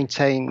kind of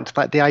maintained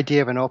like the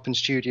idea of an open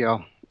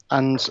studio,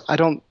 and I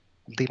don't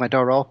leave my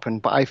door open,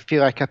 but I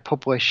feel like I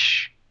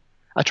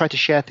try to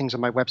share things on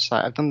my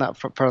website. I've done that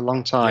for a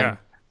long time.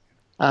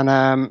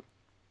 Yeah.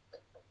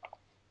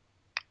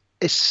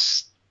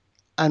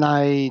 And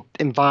I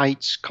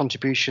invite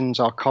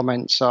contributions or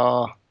comments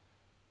or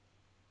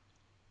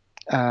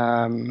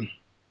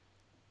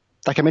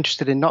like I'm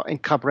interested in not in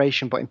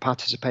collaboration but in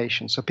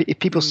participation. So if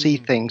people see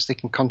things, they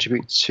can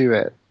contribute to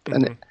it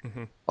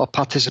or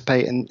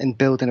participate in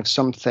building of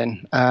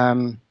something.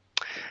 But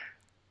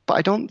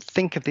I don't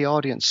think of the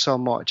audience so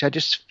much. I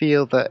just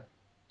feel that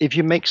if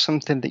you make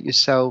something that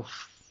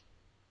yourself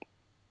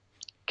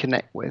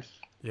connect with,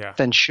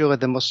 then surely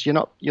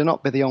you'll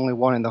not be the only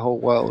one in the whole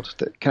world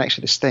that connects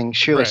with this thing.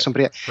 Surely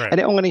somebody, and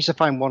it only needs to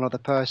find one other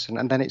person,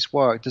 and then it's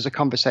worked. There's a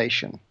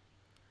conversation.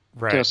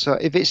 Right. You know, so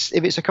if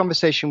it's a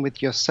conversation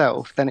with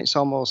yourself, then it's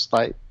almost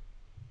like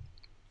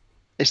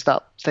it's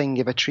that thing: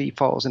 if a tree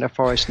falls in a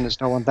forest and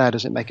there's no one there,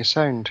 does it make a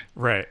sound?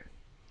 Right.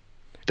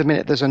 The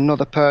minute there's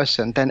another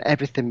person, then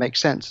everything makes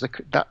sense.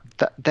 That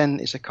then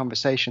it's a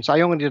conversation. So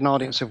I only need an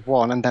audience of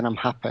one, and then I'm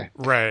happy.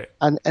 Right.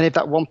 And if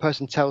that one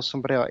person tells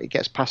somebody else, it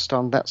gets passed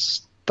on.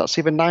 That's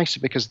even nicer,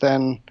 because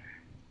then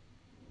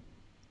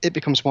it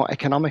becomes more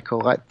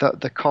economical. Like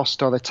the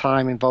cost or the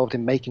time involved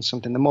in making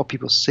something, the more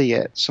people see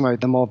it, somehow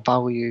the more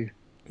value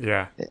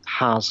it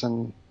has,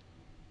 and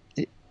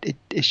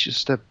it's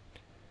just I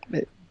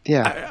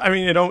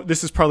mean,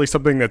 this is probably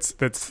something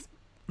that's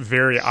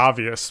very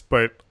obvious,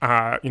 but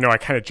I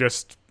kind of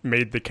just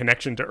made the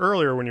connection to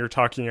earlier when you were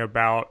talking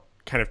about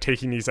kind of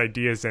taking these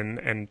ideas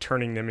and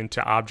turning them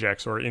into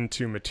objects or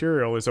into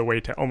material as a way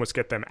to almost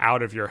get them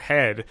out of your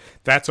head.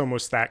 That's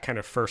almost that kind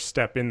of first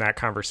step in that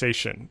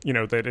conversation,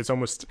 that is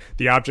almost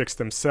the objects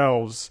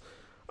themselves,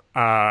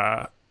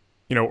 or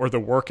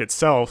the work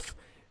itself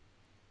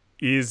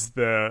is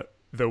the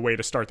way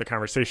to start the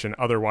conversation.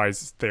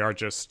 Otherwise they are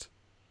just,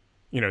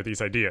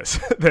 these ideas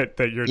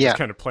that you're just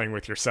kind of playing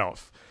with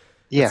yourself.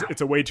 Yeah.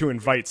 It's a way to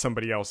invite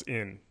somebody else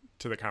in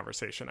to the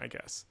conversation, I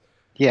guess.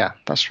 Yeah,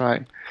 that's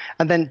right.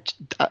 And then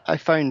I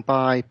found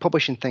by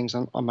publishing things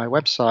on my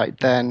website,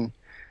 then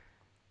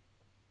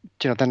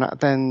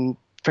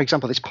for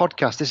example, this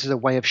podcast, this is a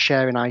way of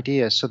sharing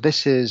ideas. So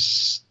this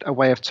is a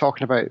way of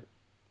talking about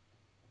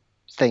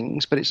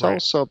things, but it's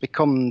also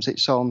becomes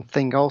its own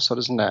thing also,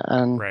 doesn't it?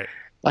 And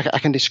like I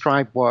can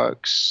describe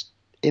works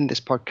in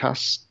this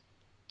podcast.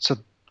 So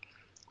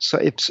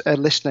if a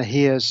listener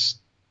hears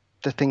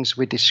the things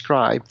we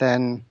describe,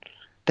 then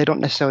they don't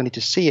necessarily need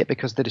to see it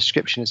because the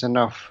description is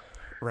enough.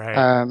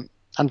 Right.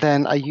 And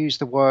then I use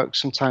the work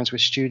sometimes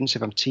with students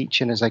if I'm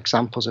teaching as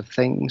examples of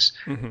things.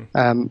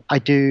 I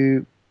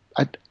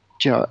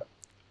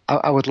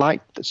would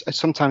like,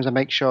 sometimes I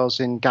make shows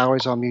in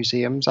galleries or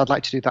museums. I'd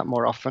like to do that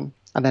more often.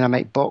 And then I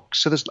make books.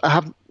 So I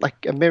have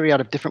like a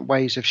myriad of different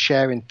ways of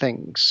sharing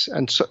things.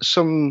 And so,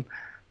 some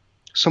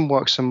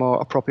works are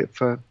more appropriate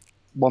for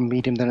one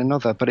medium than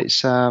another. But it's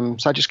so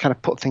I just kind of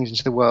put things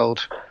into the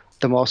world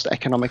the most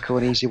economical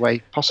and easy way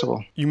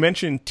possible. You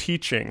mentioned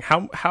teaching.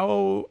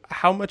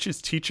 How much is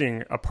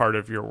teaching a part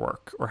of your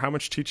work, or how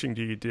much teaching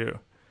do you do?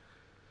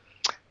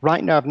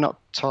 Right now, I've not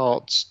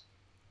taught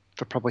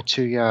for probably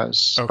 2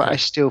 years, but I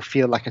still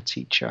feel like a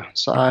teacher.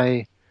 So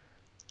I'll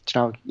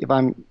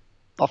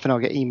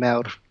get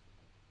emailed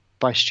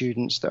by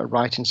students that are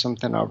writing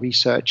something or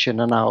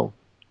researching, and I'll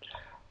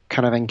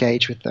kind of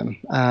engage with them.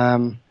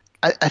 I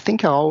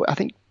think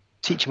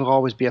teaching will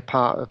always be a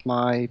part of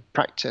my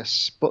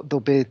practice, but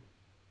there'll be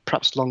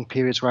perhaps long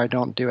periods where I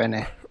don't do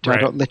any. I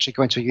don't literally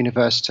go into a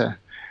university.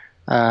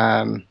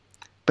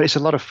 But it's a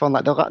lot of fun.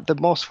 Like the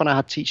most fun I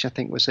had teaching, I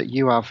think, was at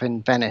UAV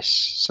in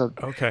Venice. So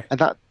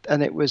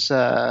and it was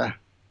the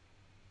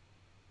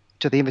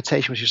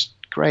invitation was just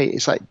great.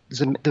 It's like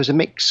there was a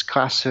mixed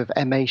class of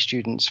MA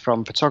students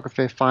from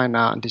photography, fine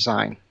art, and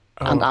design,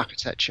 and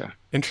architecture.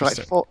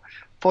 Interesting. So like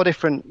four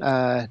different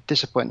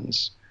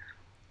disciplines.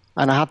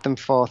 And I had them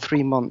for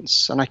 3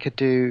 months, and I could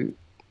do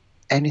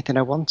anything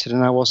I wanted,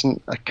 and I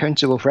wasn't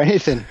accountable for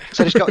anything.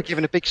 So I just got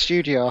given a big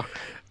studio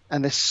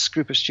and this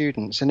group of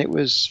students, and it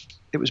was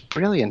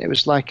brilliant. It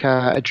was like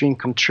a dream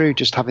come true,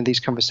 just having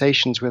these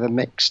conversations with a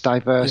mixed,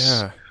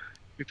 diverse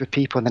group of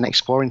people and then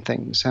exploring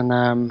things. And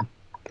that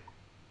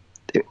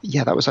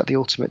was like the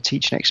ultimate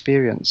teaching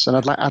experience. And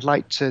I'd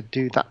like to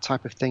do that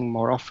type of thing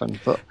more often,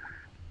 but.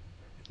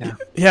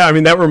 Yeah, I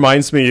mean, that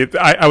reminds me,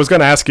 I was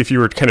going to ask if you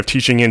were kind of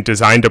teaching in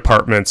design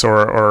departments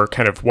or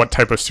kind of what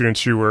type of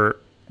students you were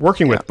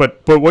working with. But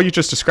what you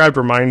just described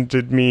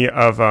reminded me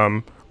of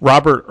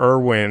Robert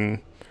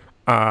Irwin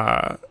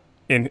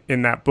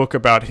in that book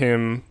about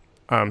him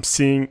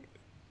seeing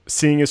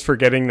is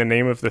forgetting the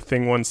name of the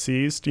thing one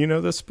sees. Do you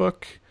know this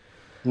book?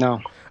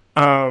 No.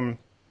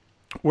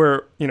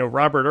 Where,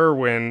 Robert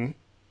Irwin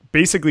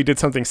basically did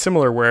something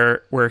similar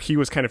where he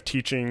was kind of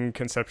teaching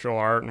conceptual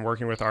art and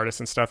working with artists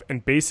and stuff.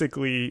 And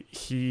basically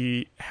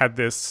he had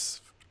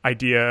this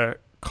idea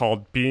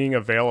called Being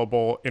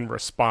Available in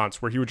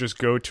Response, where he would just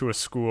go to a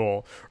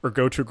school or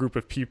go to a group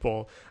of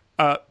people,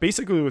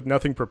 basically with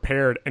nothing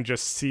prepared, and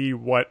just see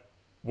what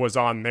was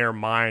on their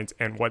minds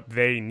and what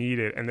they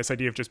needed. And this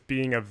idea of just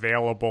being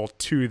available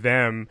to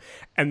them,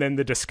 and then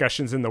the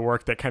discussions in the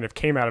work that kind of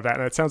came out of that.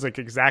 And it sounds like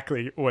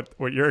exactly what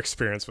your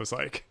experience was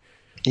like.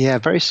 Yeah,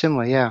 very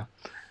similar. Yeah.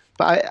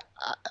 But I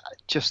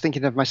just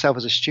thinking of myself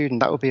as a student,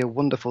 that would be a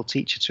wonderful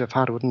teacher to have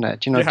had, wouldn't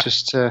it? You know,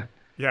 just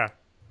yeah,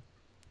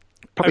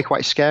 probably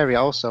quite scary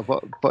also,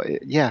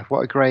 but yeah,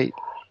 what a great.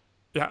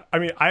 Yeah, I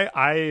mean,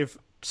 I've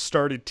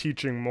started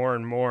teaching more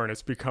and more, and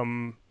it's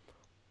become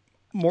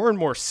more and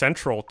more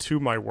central to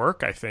my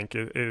work, I think,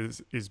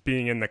 is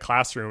being in the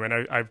classroom.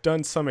 And I've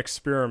done some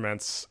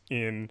experiments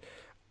in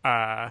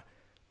kind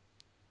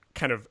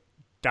of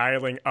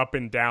dialing up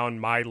and down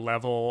my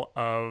level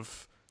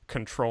of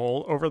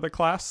control over the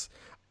class.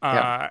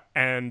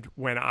 And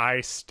when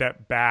I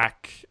step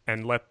back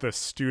and let the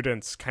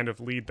students kind of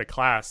lead the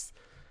class,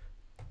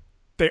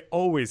 they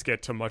always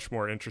get to much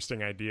more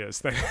interesting ideas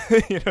than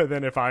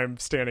than if I'm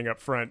standing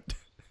up front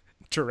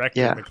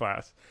directing the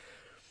class.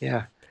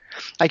 Yeah.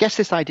 I guess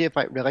this idea of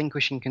like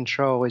relinquishing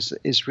control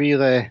is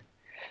really,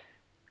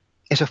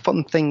 it's a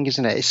fun thing,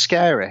 isn't it? It's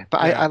scary, but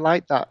I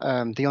like that,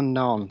 the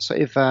unknown. So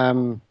if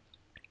kind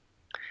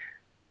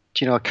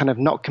of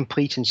not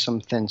completing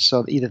something,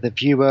 so either the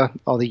viewer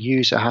or the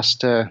user has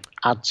to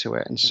add to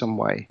it in some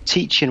way.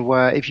 Teaching,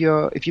 where if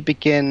you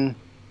begin,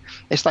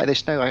 it's like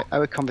this now, like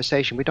our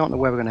conversation, we don't know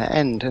where we're going to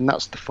end, and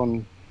that's the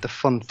fun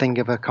thing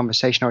of a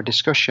conversation or a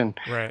discussion.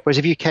 Right. Whereas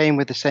if you came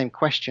with the same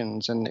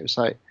questions, and it was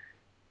like,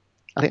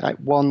 I think like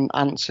one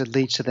answer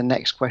leads to the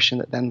next question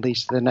that then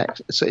leads to the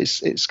next. So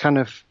it's kind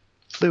of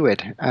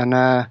fluid, and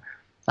I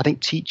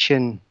think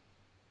teaching,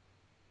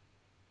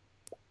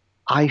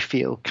 I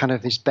feel, kind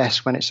of is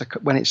best when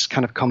it's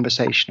kind of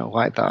conversational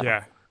like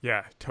that.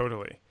 Yeah,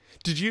 totally.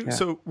 Did you? Yeah.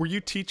 So were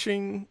you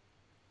teaching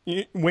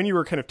when you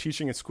were kind of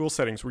teaching in school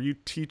settings? Were you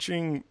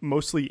teaching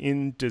mostly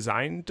in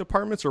design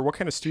departments, or what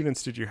kind of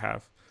students did you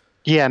have?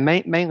 Yeah,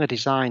 mainly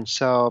design.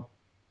 So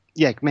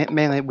yeah,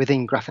 mainly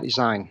within graphic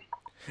design.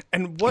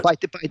 And what? But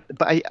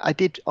I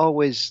did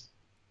always.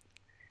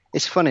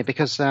 It's funny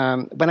because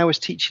when I was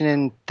teaching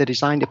in the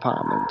design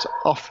department,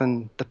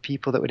 often the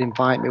people that would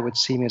invite me would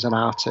see me as an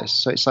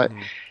artist. So it's like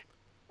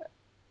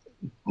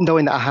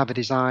knowing that I have a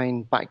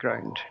design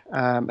background,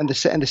 and the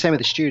same with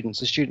the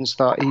students. The students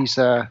thought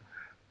we're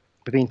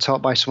being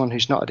taught by someone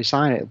who's not a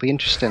designer. It'll be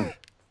interesting.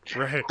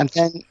 Right. And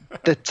then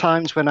the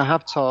times when I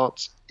have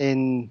taught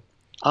in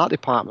art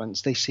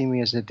departments, they see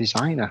me as a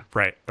designer.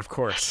 Right. Of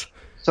course.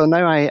 So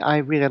now I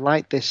really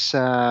like this.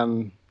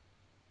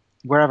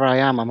 Wherever I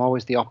am, I'm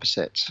always the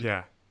opposite.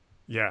 Yeah.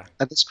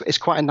 And it's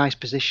quite a nice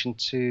position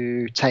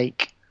to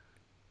take.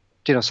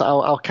 So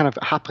I'll kind of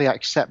happily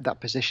accept that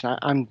position.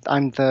 I'm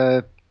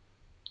the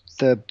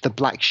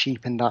black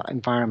sheep in that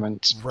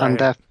environment, right. And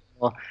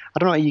therefore, I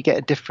don't know. You get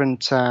a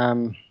different.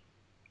 I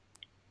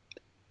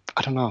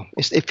don't know.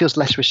 It feels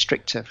less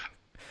restrictive.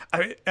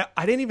 I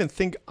didn't even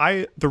think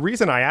the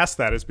reason I asked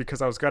that is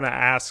because I was going to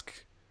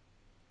ask,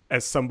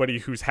 as somebody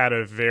who's had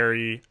a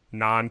very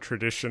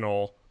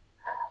non-traditional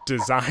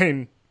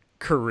design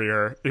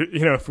career,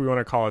 if we want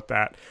to call it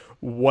that,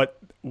 what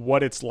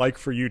it's like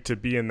for you to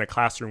be in the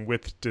classroom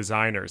with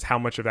designers, how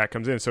much of that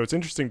comes in. So it's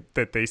interesting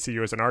that they see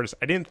you as an artist.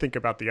 I didn't think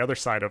about the other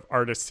side of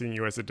artists seeing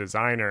you as a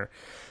designer.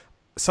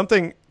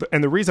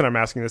 And the reason I'm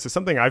asking this is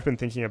something I've been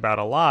thinking about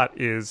a lot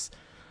is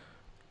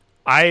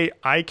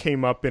I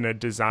came up in a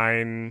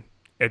design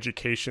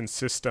education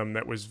system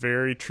that was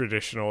very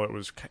traditional. It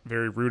was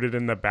very rooted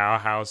in the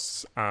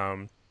Bauhaus.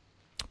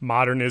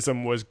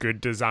 Modernism was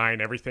good design.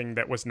 Everything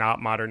that was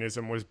not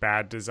modernism was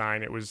bad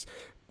design. It was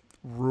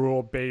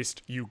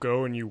rule-based. You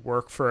go and you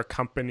work for a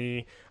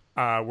company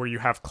where you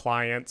have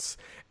clients.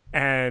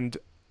 And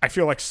I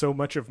feel like so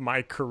much of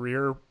my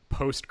career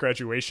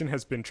post-graduation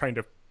has been trying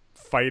to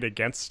fight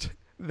against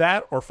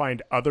that or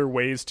find other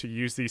ways to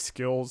use these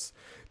skills,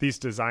 these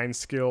design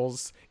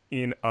skills,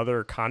 in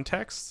other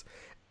contexts.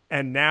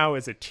 And now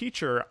as a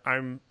teacher,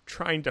 I'm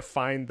trying to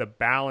find the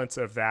balance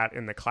of that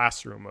in the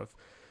classroom of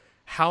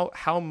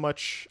how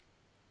much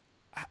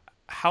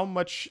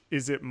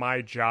is it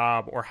my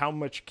job, or how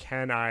much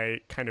can I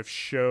kind of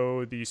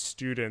show these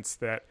students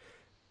that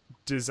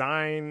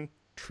design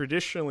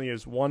traditionally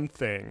is one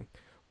thing,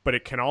 but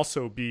it can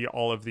also be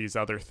all of these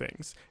other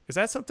things. Is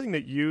that something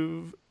that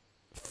you've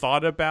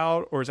thought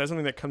about, or is that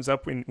something that comes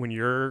up when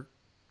you're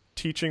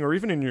teaching, or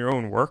even in your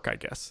own work, I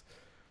guess?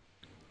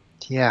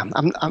 Yeah,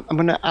 I'm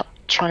going to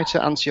try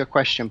to answer your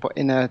question, but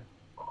in a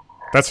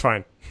that's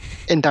fine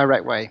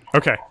indirect way.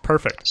 Okay,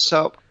 perfect.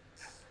 So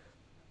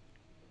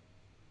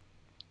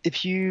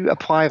if you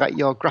apply like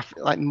your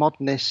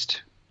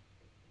modernist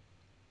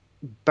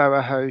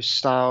Bauhaus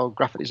style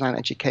graphic design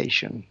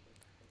education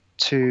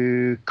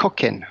to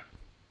cooking,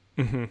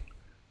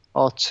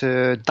 or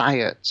to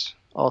diet,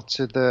 or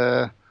to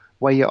the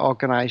way you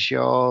organize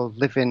your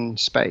living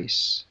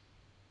space,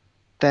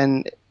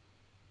 then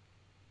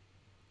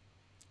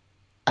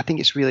I think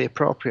it's really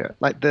appropriate.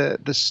 Like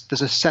there's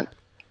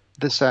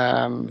There's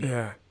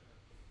Yeah.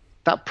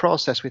 that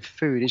process with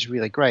food is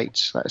really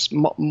great. Like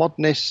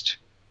modernist,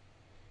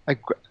 a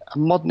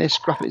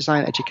modernist graphic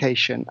design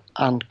education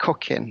and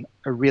cooking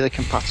are really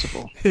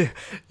compatible.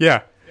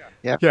 Yeah.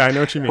 Yeah. Yeah, I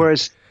know what you mean.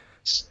 Whereas,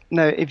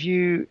 no, if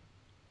you,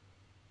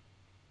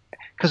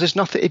 because there's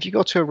nothing, if you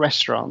go to a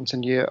restaurant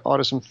and you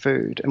order some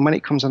food, and when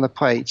it comes on the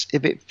plate,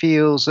 if it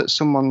feels that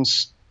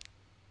someone's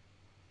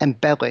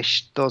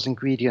embellished those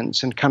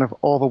ingredients and kind of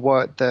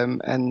overworked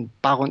them and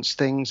balanced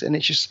things, and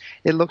it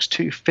looks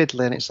too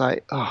fiddly, and it's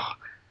like, oh.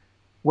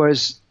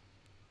 Whereas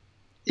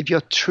if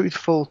you're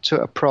truthful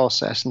to a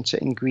process and to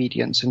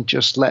ingredients and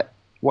just let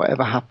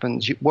whatever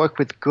happens, you work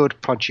with good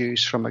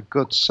produce from a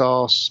good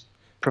source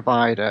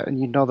provider,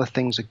 and you know the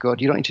things are good.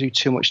 You don't need to do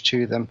too much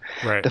to them.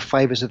 Right. The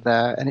flavors are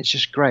there, and it's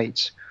just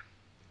great.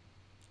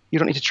 You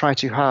don't need to try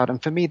too hard.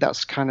 And for me,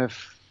 that's kind of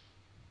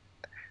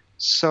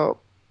so.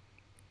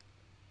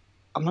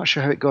 I'm not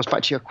sure how it goes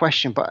back to your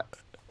question, but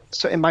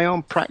so in my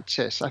own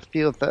practice, I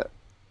feel that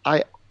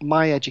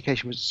my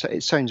education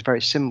it sounds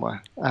very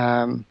similar.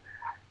 And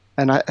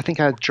I think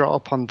I draw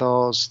upon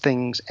those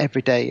things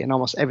every day in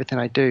almost everything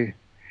I do.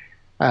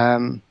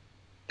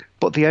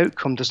 But the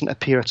outcome doesn't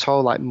appear at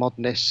all like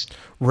modernist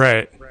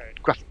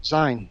graphic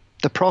design.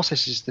 The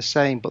process is the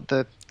same, but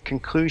the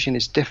conclusion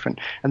is different.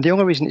 And the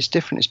only reason it's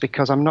different is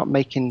because I'm not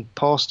making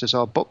posters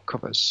or book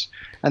covers.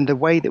 And the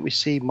way that we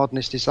see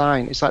modernist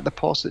design is like the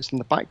poster that's in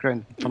the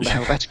background from the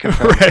Helvetica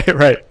film.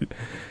 Right.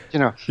 You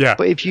know. Yeah.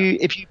 But if you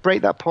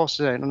break that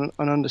poster down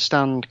and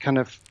understand kind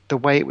of the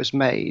way it was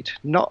made,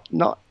 not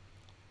the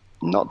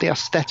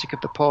aesthetic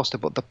of the poster,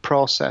 but the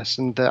process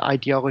and the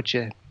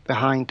ideology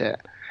behind it.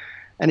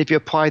 And if you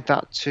applied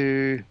that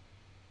to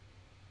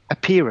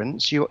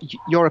appearance,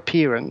 your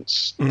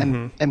appearance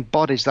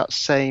embodies that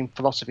same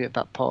philosophy of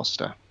that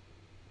poster.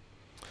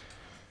 Do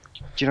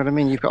you know what I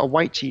mean? You've got a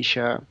white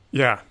T-shirt.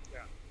 Yeah.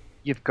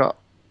 You've got.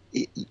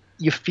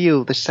 You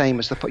feel the same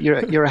as you're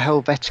a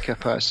Helvetica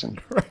person.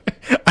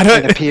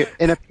 Right.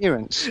 In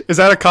appearance. Is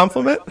that a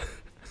compliment?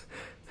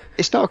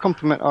 It's not a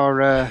compliment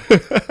or a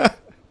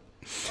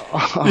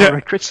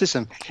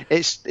criticism.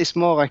 It's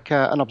more like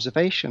an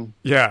observation.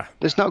 Yeah.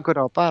 There's not good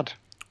or bad.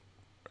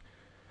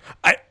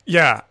 I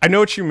know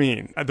what you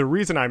mean. The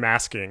reason I'm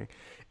asking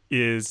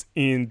is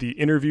in the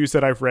interviews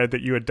that I've read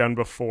that you had done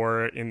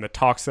before, in the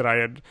talks that I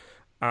had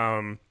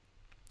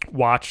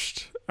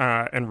watched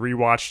and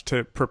rewatched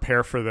to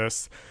prepare for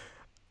this,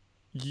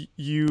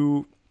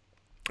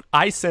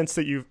 I sense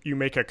that you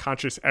make a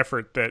conscious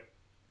effort that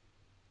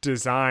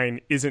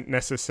design isn't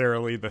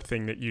necessarily the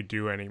thing that you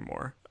do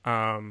anymore.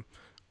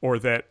 Or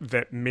that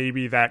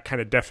maybe that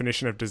kind of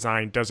definition of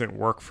design doesn't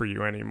work for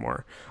you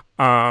anymore.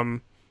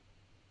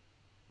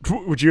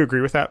 Would you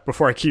agree with that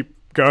before I keep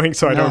going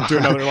so I don't do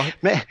another one?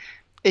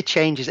 It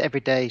changes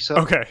every day. So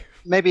okay.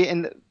 Maybe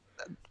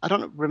I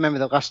don't remember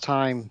the last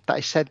time that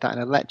I said that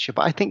in a lecture,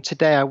 but I think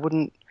today I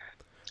wouldn't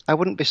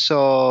be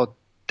so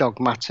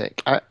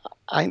dogmatic.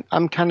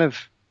 I'm kind of,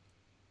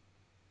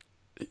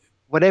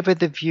 whatever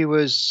the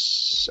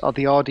viewers or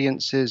the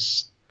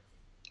audience's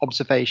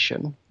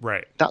observation,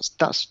 right?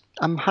 That's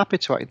I'm happy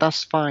to.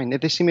 That's fine.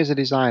 If they see me as a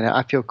designer,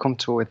 I feel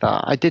comfortable with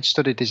that. I did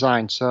study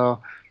design, so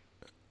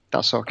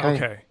that's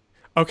okay.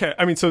 Okay.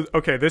 I mean,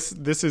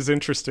 this is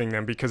interesting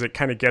then, because it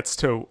kind of gets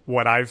to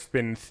what I've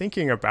been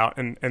thinking about,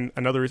 and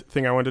another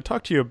thing I wanted to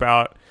talk to you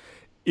about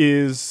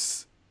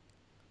is,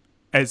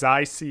 as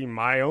I see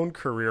my own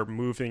career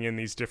moving in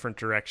these different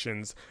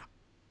directions,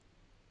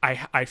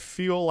 I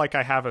feel like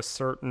I have a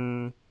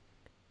certain.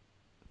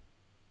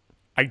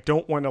 I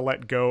don't want to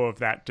let go of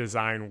that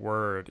design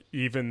word,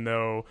 even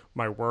though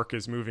my work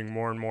is moving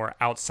more and more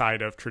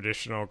outside of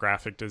traditional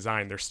graphic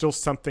design. There's still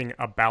something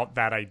about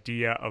that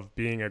idea of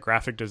being a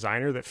graphic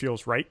designer that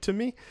feels right to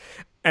me.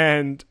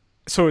 And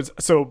so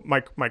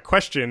my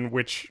question,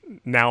 which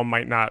now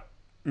might not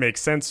make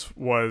sense,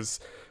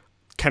 was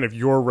kind of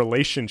your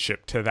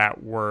relationship to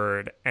that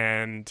word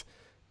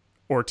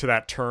or to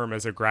that term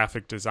as a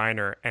graphic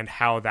designer, and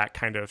how that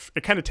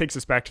it kind of takes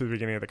us back to the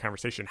beginning of the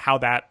conversation, how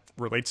that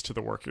relates to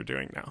the work you're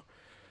doing now.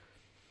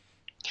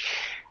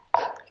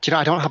 Do you know,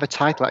 I don't have a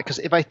title, because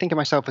if I think of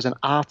myself as an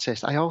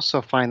artist, I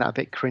also find that a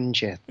bit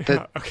cringy.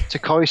 Okay. To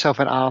call yourself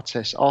an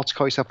artist or to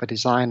call yourself a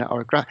designer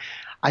or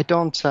I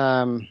don't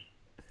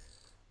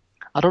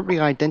really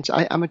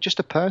identify. I'm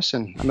just a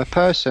person. I'm a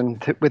person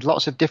with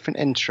lots of different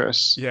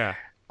interests. Yeah.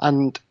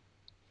 And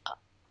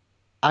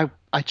I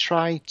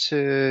try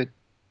to.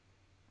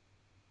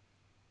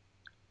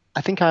 I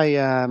think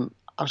I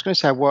was going to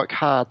say I work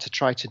hard to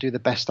try to do the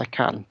best I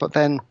can, but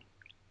then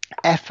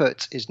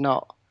effort is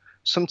not.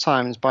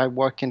 Sometimes by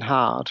working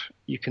hard,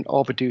 you can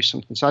overdo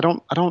something. So I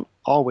don't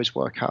always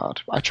work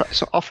hard. I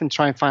often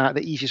try and find out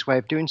the easiest way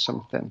of doing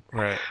something.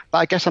 Right. But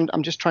I guess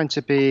I'm just trying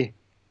to be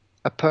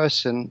a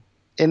person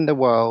in the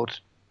world,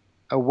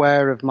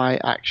 aware of my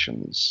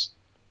actions.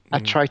 I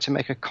try to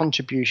make a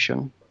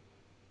contribution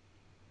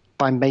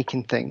by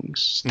making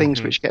things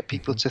which get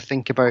people to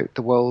think about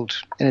the world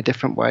in a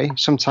different way.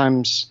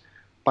 Sometimes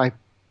by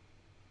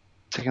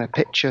taking a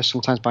picture,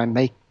 sometimes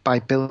by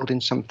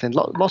building something.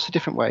 Lots of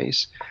different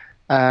ways.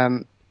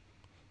 Um,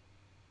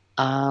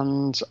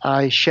 and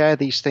I share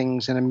these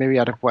things in a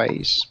myriad of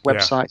ways: Yeah.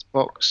 websites,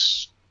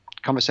 books,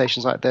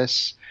 conversations like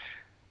this.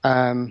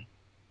 Um,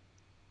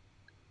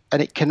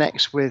 and it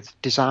connects with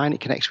design, it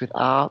connects with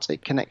art,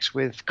 it connects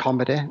with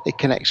comedy, it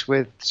connects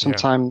with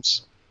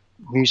sometimes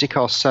music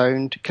or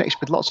sound, it connects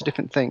with lots of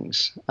different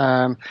things.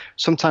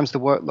 Sometimes the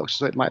work looks as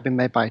though it might have been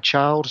made by a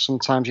child.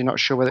 Sometimes you're not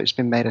sure whether it's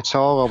been made at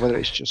all or whether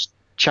it's just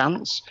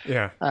chance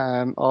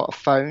or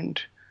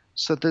found.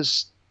 So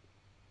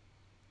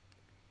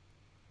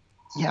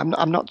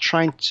I'm not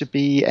trying to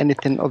be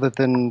anything other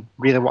than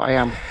really what I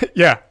am.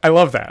 Yeah, I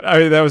love that. I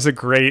mean, that was a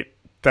great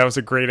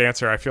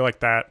answer. I feel like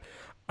that.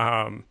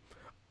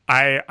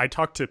 I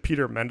talked to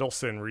Peter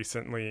Mendelsohn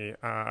recently,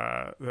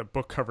 the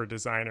book cover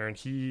designer, and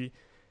he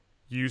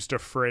used a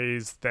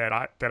phrase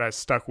that has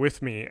stuck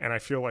with me, and I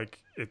feel like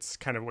it's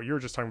kind of what you were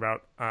just talking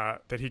about,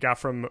 that he got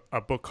from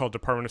a book called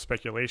Department of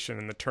Speculation,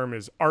 and the term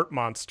is art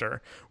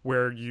monster,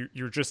 where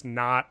you're just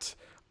not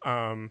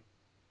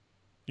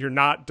you're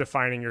not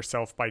defining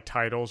yourself by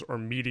titles or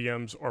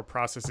mediums or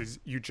processes.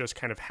 You just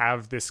kind of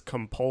have this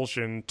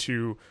compulsion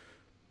to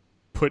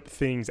put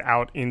things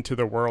out into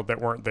the world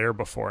that weren't there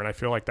before. And I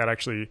feel like that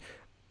actually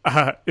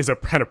is a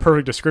kind of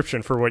perfect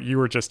description for what you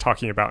were just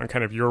talking about and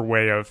kind of your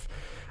way of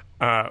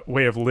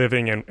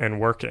living and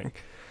working.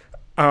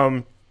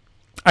 I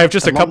have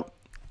just a couple.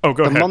 Oh,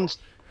 go ahead.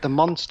 The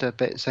monster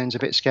bit sounds a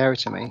bit scary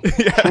to me.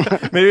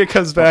 Yeah, maybe it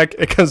comes back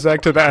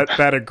to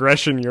that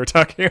aggression you're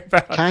talking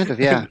about. Kind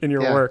of, yeah. In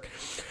your work.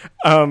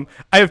 I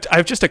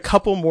have just a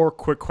couple more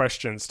quick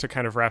questions to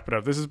kind of wrap it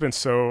up. This has been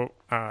so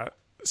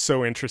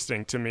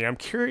interesting to me. I'm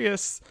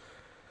curious.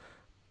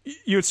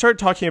 You had started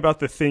talking about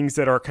the things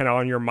that are kind of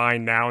on your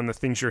mind now and the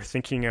things you're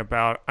thinking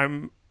about.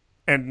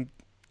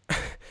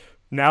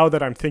 Now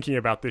that I'm thinking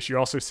about this, you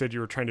also said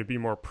you were trying to be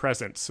more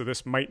present. So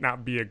this might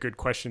not be a good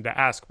question to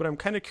ask, but I'm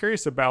kind of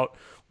curious about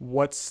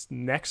what's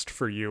next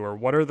for you, or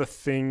what are the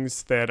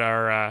things that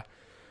are,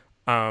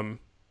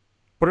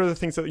 what are the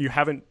things that you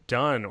haven't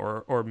done,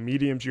 or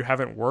mediums you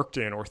haven't worked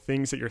in, or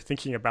things that you're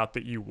thinking about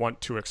that you want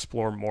to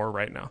explore more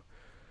right now?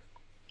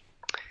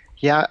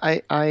 Yeah,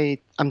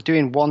 I'm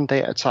doing one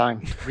day at a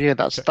time. Really,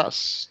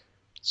 that's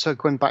so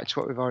going back to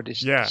what we've already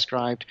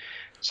described.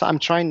 So I'm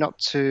trying not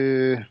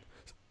to.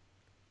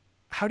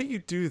 How do you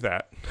do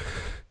that?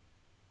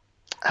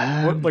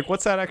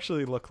 What's that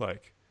actually look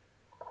like?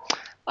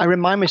 I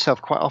remind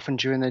myself quite often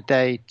during the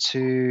day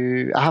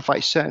I have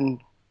like certain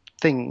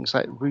things,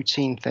 like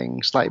routine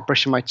things, like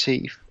brushing my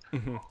teeth,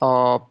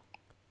 or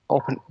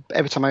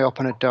every time I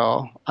open a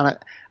door, and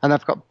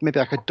I've got maybe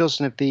like a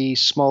dozen of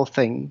these small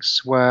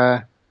things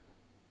where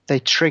they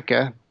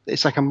trigger.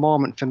 It's like a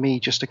moment for me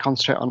just to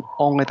concentrate on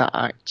only that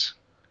act.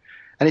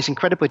 And it's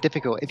incredibly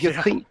difficult. If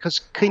you're because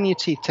cleaning your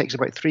teeth takes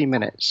about 3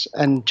 minutes,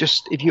 and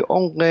just if you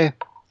only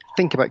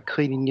think about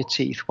cleaning your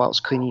teeth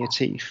whilst cleaning your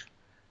teeth,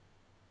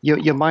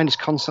 your mind is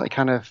constantly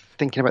kind of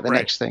thinking about the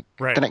next thing,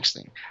 the next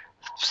thing.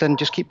 So then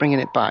just keep bringing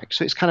it back.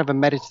 So it's kind of a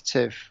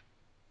meditative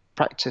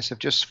practice of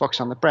just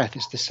focusing on the breath.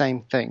 It's the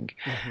same thing,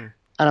 and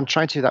I'm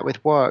trying to do that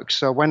with work.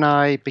 So when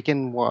I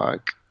begin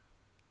work,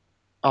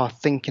 or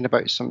thinking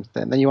about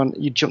something, then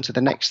you jump to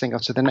the next thing or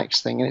to the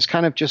next thing, and it's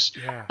kind of just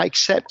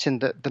accepting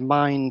that the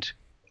mind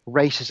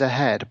races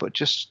ahead, but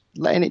just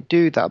letting it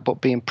do that,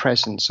 but being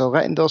present. So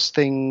letting those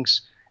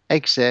things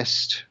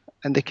exist,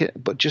 and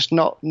but just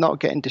not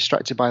getting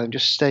distracted by them.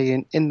 Just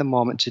staying in the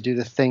moment to do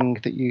the thing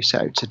that you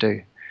set out to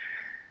do.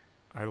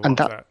 I love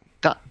that.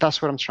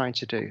 That's what I'm trying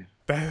to do.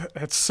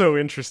 That's so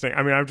interesting.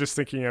 I mean, I'm just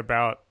thinking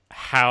about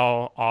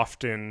how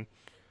often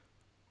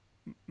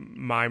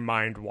my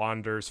mind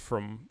wanders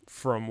from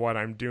what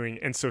I'm doing,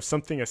 and so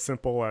something as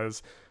simple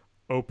as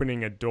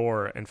opening a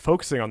door and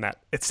focusing on that,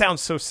 it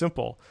sounds so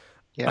simple.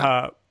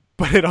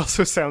 But it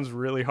also sounds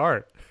really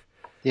hard.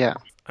 Yeah.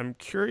 I'm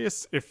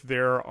curious if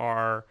there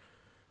are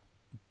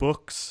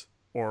books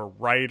or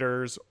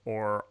writers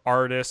or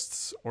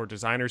artists or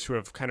designers who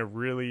have kind of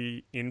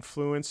really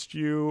influenced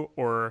you,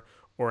 or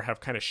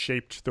have kind of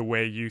shaped the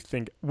way you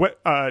think,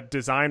 what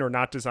design or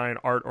not design,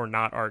 art or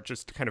not art,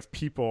 just kind of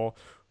people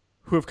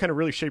who have kind of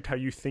really shaped how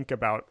you think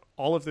about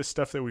all of this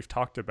stuff that we've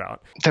talked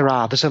about.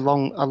 There's a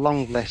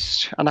long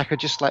list, and I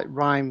could just like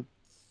recite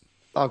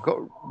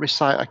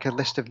like a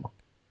list of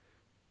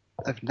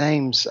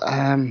names.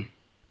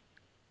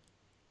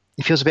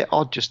 It feels a bit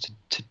odd just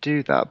to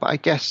do that, but I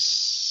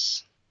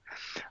guess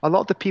a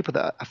lot of the people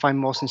that I find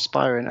most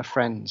inspiring are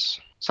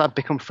friends. So I've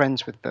become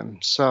friends with them.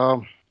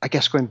 So I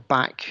guess going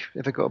back,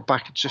 if I go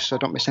back, just so I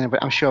don't miss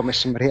anybody, I'm sure I miss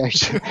somebody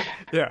else.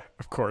 Yeah,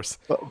 of course.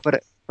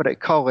 But at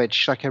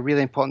college, like a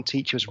really important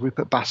teacher was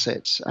Rupert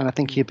Bassett, and I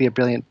think he'd be a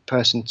brilliant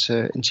person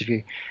to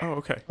interview. Oh,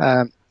 okay.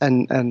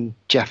 And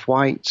Jeff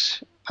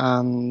White,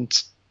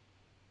 and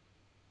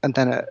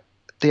then at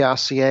the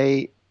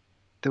RCA,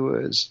 there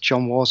was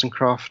John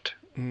Wozencroft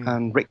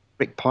and Rick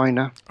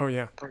Poyner. Oh,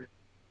 yeah.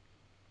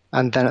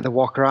 And then at the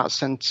Walker Arts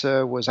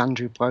Centre was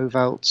Andrew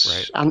Blauvelt.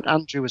 Right. And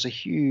Andrew was a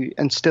huge,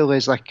 and still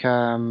is like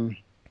a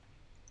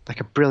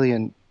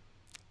brilliant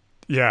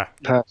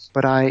person.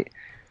 But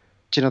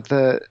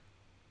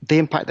the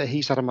impact that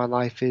he's had on my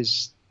life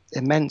is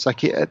immense.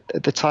 Like at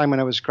the time when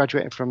I was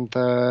graduating from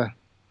the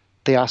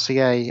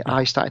RCA,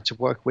 I started to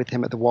work with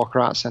him at the Walker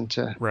Art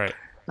Centre. Right.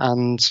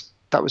 And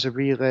that was a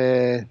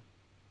really,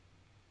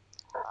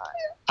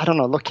 I don't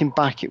know, looking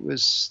back, it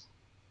was,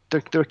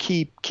 there are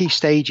key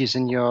stages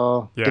in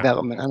your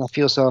development. And I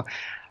feel so,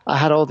 I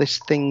had all these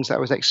things that I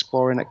was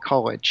exploring at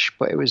college,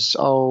 but it was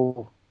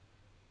all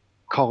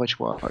college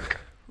work.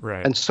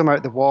 Right. And somehow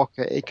at the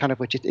Walker, it kind of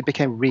it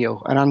became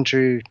real. And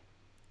Andrew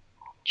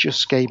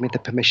just gave me the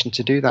permission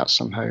to do that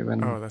somehow.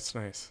 And, oh, that's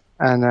nice.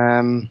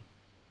 And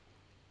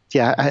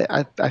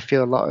I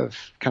feel a lot of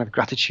kind of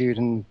gratitude,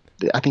 and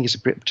I think he's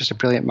just a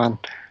brilliant man.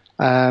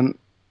 And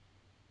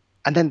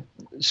then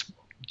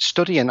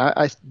studying,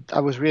 I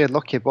was really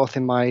lucky both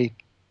in my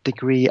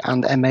degree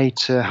and MA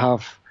to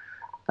have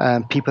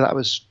people that I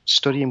was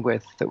studying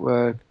with that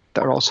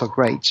are also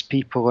great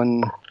people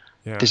and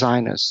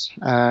designers.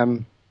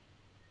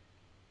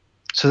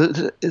 So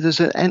there's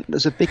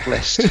a big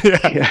list.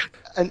 Yeah.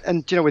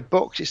 And with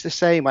books it's the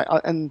same.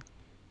 And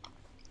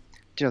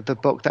the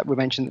book that we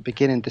mentioned at the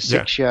beginning, The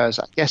 6 Years,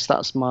 I guess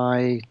that's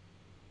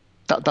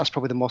that's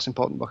probably the most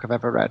important book I've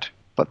ever read.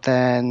 But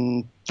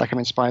then, like, I'm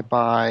inspired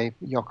by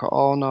Yoko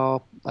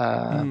Ono,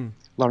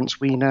 Lawrence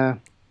Weiner,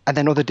 and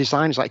then other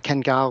designers like Ken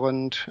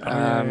Garland.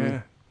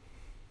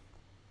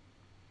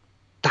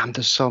 Damn,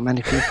 there's so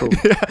many people.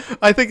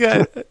 I think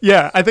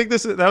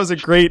that was a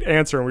great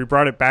answer, and we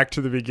brought it back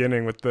to the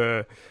beginning with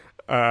the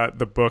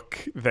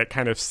book that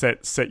kind of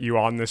set you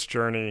on this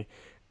journey.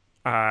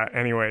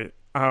 Anyway,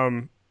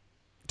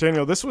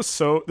 Daniel, this was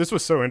so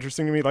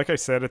interesting to me. Like I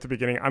said at the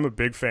beginning, I'm a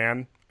big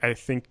fan. I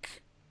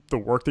think the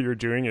work that you're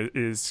doing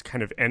is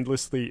kind of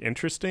endlessly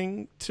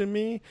interesting to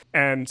me,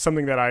 and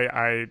something that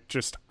I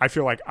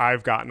feel like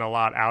I've gotten a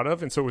lot out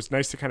of. And so it was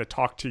nice to kind of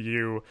talk to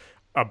you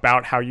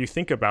about how you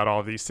think about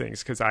all these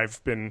things, because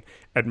I've been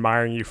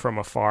admiring you from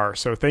afar.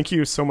 So thank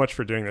you so much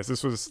for doing this.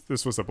 This was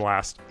a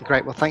blast.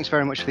 Great. Well, thanks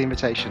very much for the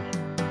invitation.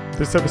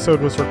 This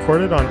episode was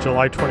recorded on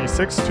July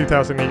 26,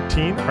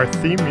 2018. Our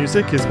theme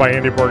music is by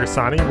Andy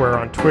Borgasani. We're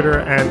on Twitter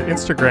and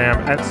Instagram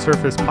at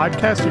Surface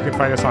Podcast. You can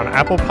find us on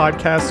Apple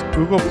Podcasts,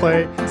 Google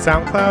Play,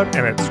 SoundCloud,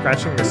 and at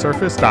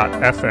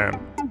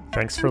scratchingthesurface.fm.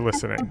 Thanks for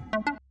listening.